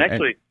then? And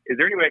actually, is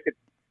there any way I could...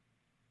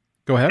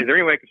 Go ahead. Is there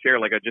any way I could share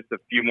just a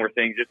few more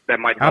things just that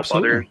might help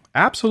others?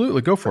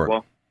 Absolutely. Go for it.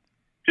 Well,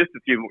 just a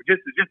few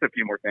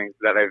more things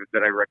that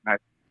I recognize.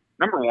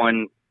 Number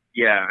one,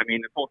 I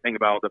mean, the whole thing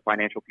about the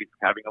financial piece of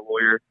having a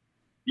lawyer,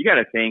 you got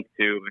to think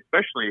too,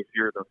 especially if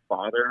you're the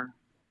father,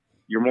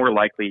 you're more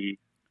likely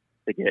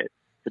to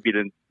be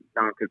the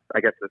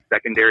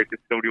secondary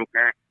custodial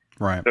parent.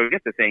 Right. So you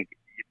have to think,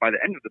 by the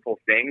end of this whole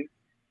thing,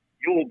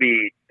 you will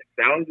be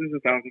thousands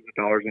and thousands of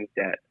dollars in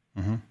debt.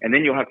 Mm-hmm. And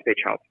then you'll have to pay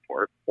child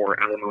support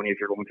or alimony if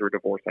you're going through a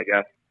divorce, I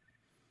guess.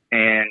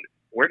 And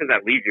where does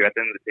that leave you at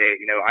the end of the day?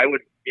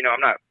 I'm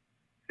not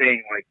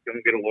saying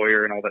don't get a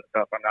lawyer and all that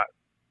stuff. I'm not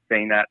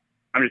saying that.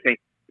 I'm just saying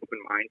open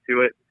mind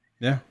to it.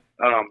 Yeah.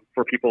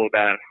 For people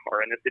that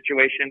are in this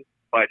situation.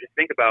 But just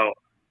think about,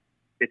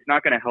 it's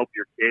not going to help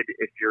your kid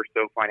if you're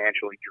so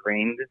financially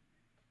drained,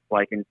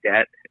 in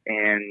debt,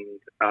 and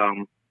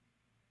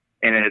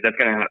that's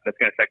going to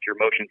affect your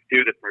emotions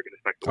too. That's going to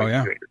affect the way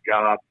you do your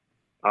job.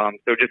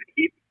 So just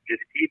keep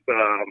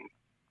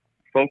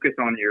focus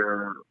on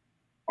your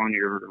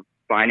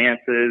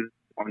finances,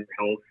 on your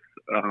health.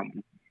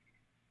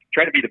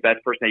 Try to be the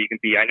best person that you can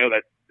be. I know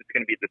that it's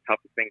going to be the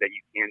toughest thing that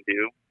you can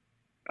do.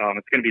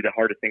 It's going to be the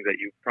hardest thing that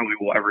you probably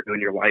will ever do in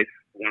your life.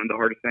 One of the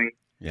hardest things.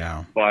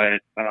 Yeah.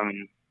 But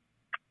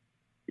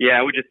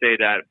I would just say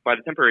that by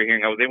the temporary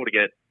hearing, I was able to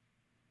get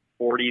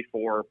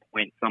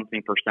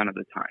 44-point-something% of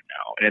the time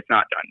now, and it's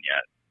not done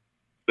yet.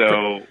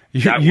 So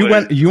you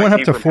went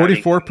up to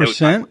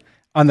 44%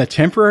 on the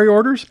temporary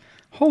orders?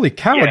 Holy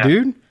cow,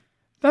 dude!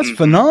 That's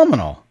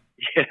phenomenal.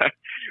 Yeah.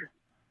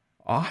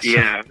 Awesome.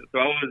 Yeah. So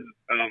I was,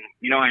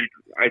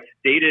 I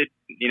stated,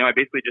 I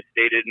basically just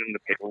stated in the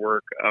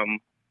paperwork,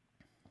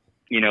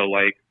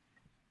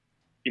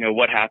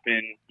 what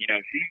happened. She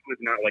was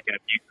not an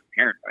abusive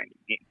parent by any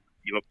means,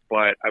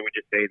 but I would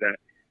just say that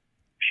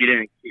she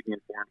didn't keep me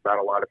informed about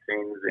a lot of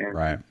things, and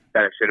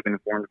that I should have been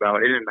informed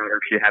about. It didn't matter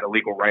if she had a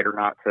legal right or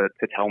not to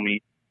tell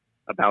me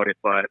about it.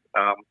 But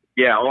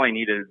all I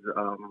need is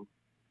a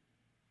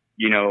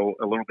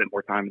little bit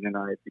more time, and then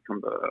I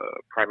become the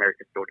primary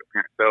custodial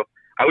parent. So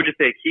I would just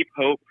say keep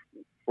hope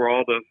for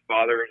all the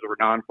fathers or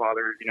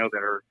non-fathers,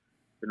 that are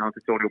the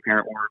non-custodial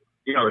parent, or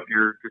if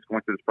you're just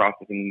going through this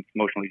process and it's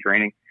emotionally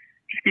draining,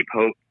 just keep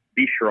hope,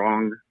 be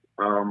strong,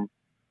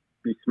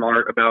 be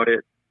smart about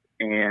it,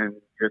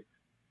 and just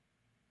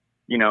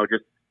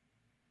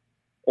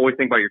always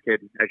think about your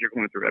kid as you're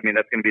going through it. I mean,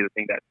 that's going to be the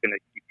thing that's going to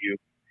keep you,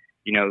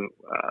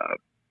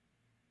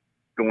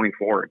 going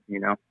forward,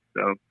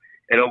 So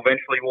it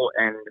eventually will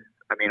end.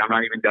 I mean, I'm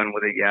not even done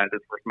with it yet.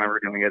 This is the first time I'm ever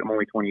doing it. I'm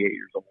only 28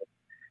 years old.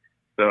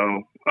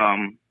 So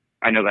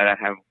I know that I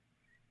have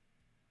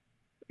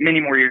many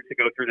more years to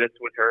go through this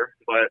with her.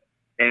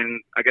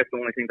 And I guess the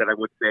only thing that I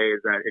would say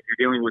is that if you're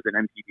dealing with an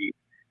MPD,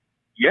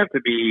 you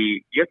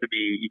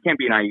can't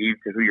be naive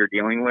to who you're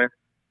dealing with.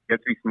 You have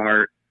to be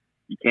smart.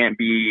 You can't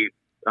be,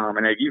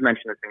 and you've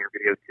mentioned this in your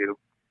video too,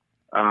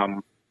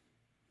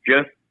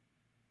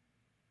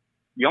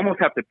 you almost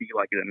have to be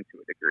like them to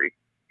a degree.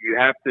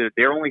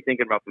 They're only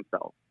thinking about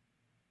themselves.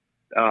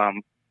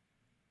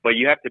 But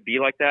you have to be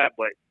like that,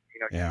 but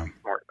you have to be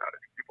smart about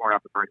it. People are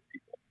not the first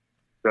people.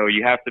 So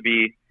you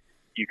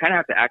kind of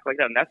have to act like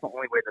that, and that's the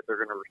only way that they're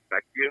going to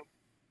respect you.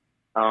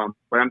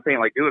 But I'm saying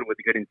do it with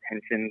good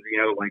intentions,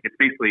 it's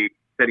basically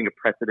setting a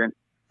precedent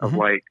of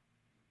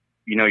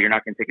you're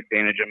not going to take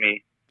advantage of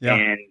me. Yeah.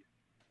 And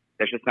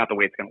that's just not the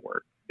way it's going to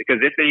work.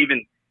 Because if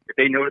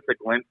they notice a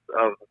glimpse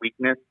of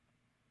weakness,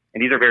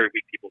 and these are very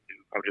weak people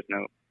too, I'll just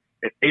note,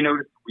 if they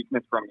notice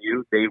weakness from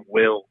you, they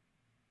will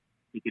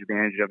take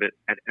advantage of it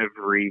at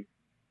every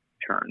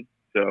turn.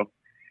 So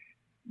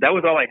that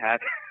was all I had.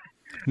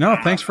 No,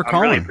 thanks for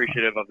calling. I'm really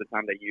appreciative of the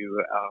time that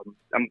you.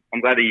 I'm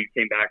glad that you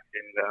came back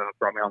and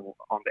brought me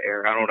on the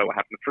air. I don't know what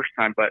happened the first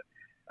time, but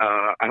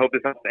I hope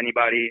this helps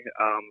anybody.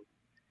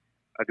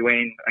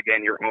 Dwayne,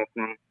 again, you're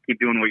awesome. Keep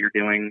doing what you're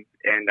doing,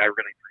 and I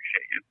really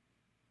appreciate you.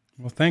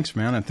 Well, thanks,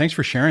 man, and thanks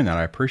for sharing that.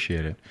 I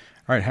appreciate it.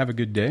 All right, have a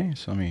good day.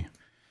 So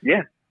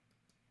Yeah,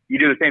 you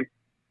do the same.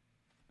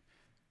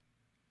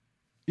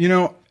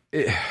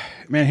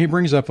 Man, he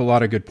brings up a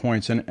lot of good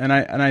points, and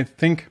I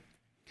think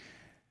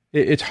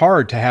it's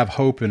hard to have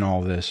hope in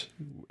all this,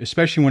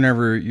 especially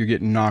whenever you're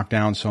getting knocked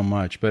down so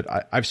much. But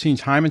I've seen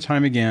time and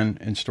time again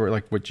in story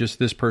like what just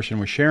this person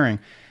was sharing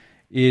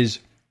is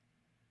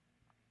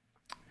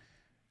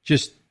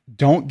just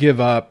don't give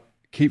up.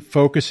 Keep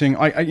focusing.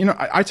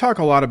 I talk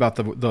a lot about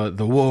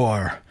the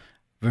war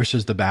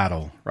versus the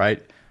battle,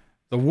 right?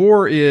 The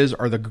war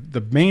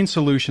the main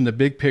solution, the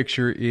big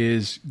picture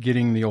is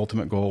getting the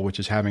ultimate goal, which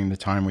is having the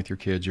time with your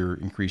kids or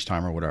increased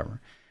time or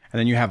whatever. And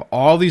then you have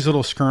all these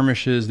little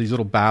skirmishes, these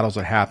little battles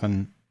that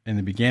happen in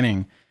the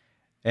beginning.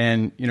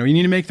 And, you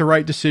need to make the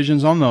right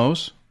decisions on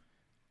those.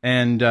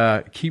 and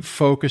keep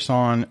focused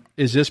on,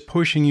 is this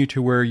pushing you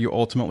to where you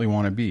ultimately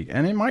want to be?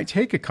 And it might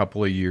take a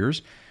couple of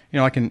years. You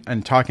know, like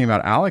in talking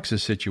about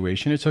Alex's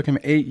situation, it took him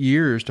 8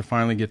 years to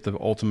finally get the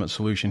ultimate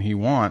solution he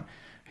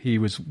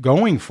was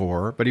going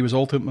for, but he was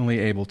ultimately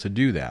able to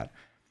do that.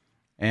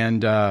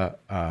 And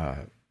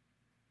yeah,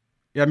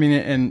 I mean,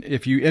 and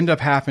if you end up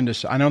having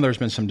to, I know there's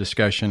been some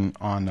discussion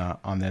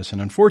on this,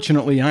 and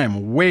unfortunately, I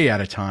am way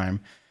out of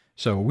time,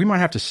 so we might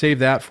have to save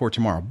that for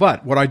tomorrow.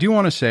 But what I do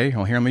want to say,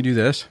 well, here, let me do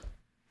this.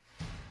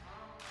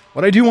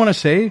 What I do want to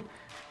say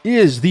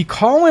is the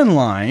call-in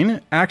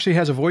line actually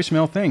has a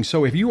voicemail thing.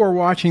 So if you are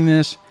watching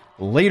this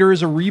later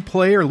as a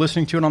replay or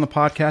listening to it on the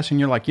podcast and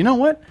you're like, you know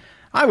what?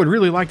 I would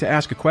really like to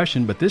ask a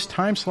question, but this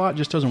time slot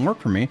just doesn't work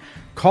for me.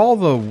 Call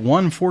the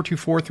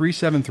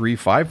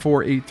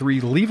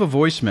 1-424-373-5483, leave a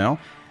voicemail.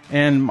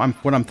 And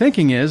what I'm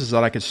thinking is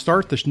that I could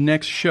start this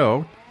next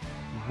show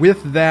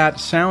with that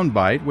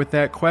soundbite, with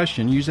that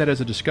question, use that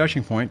as a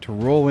discussion point to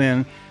roll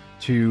in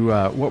to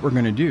what we're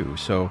going to do.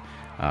 So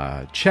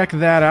check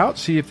that out,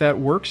 see if that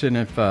works, and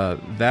if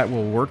that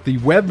will work. The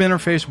web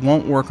interface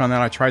won't work on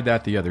that. I tried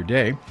that the other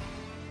day.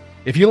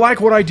 If you like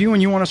what I do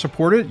and you want to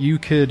support it, you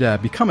could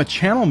become a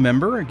channel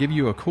member and give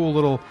you a cool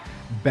little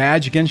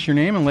badge against your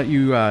name and let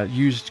you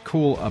use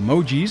cool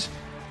emojis.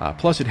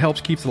 Plus, it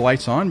helps keep the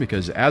lights on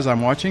because as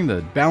I'm watching,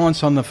 the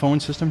balance on the phone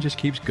system just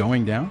keeps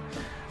going down.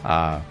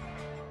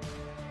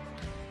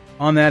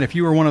 On that, if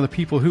you are one of the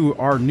people who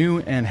are new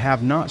and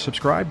have not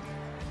subscribed,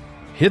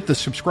 hit the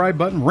subscribe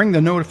button, ring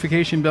the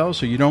notification bell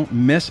so you don't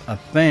miss a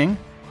thing.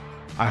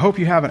 I hope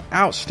you have an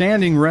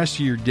outstanding rest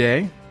of your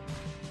day,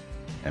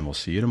 and we'll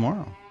see you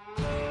tomorrow.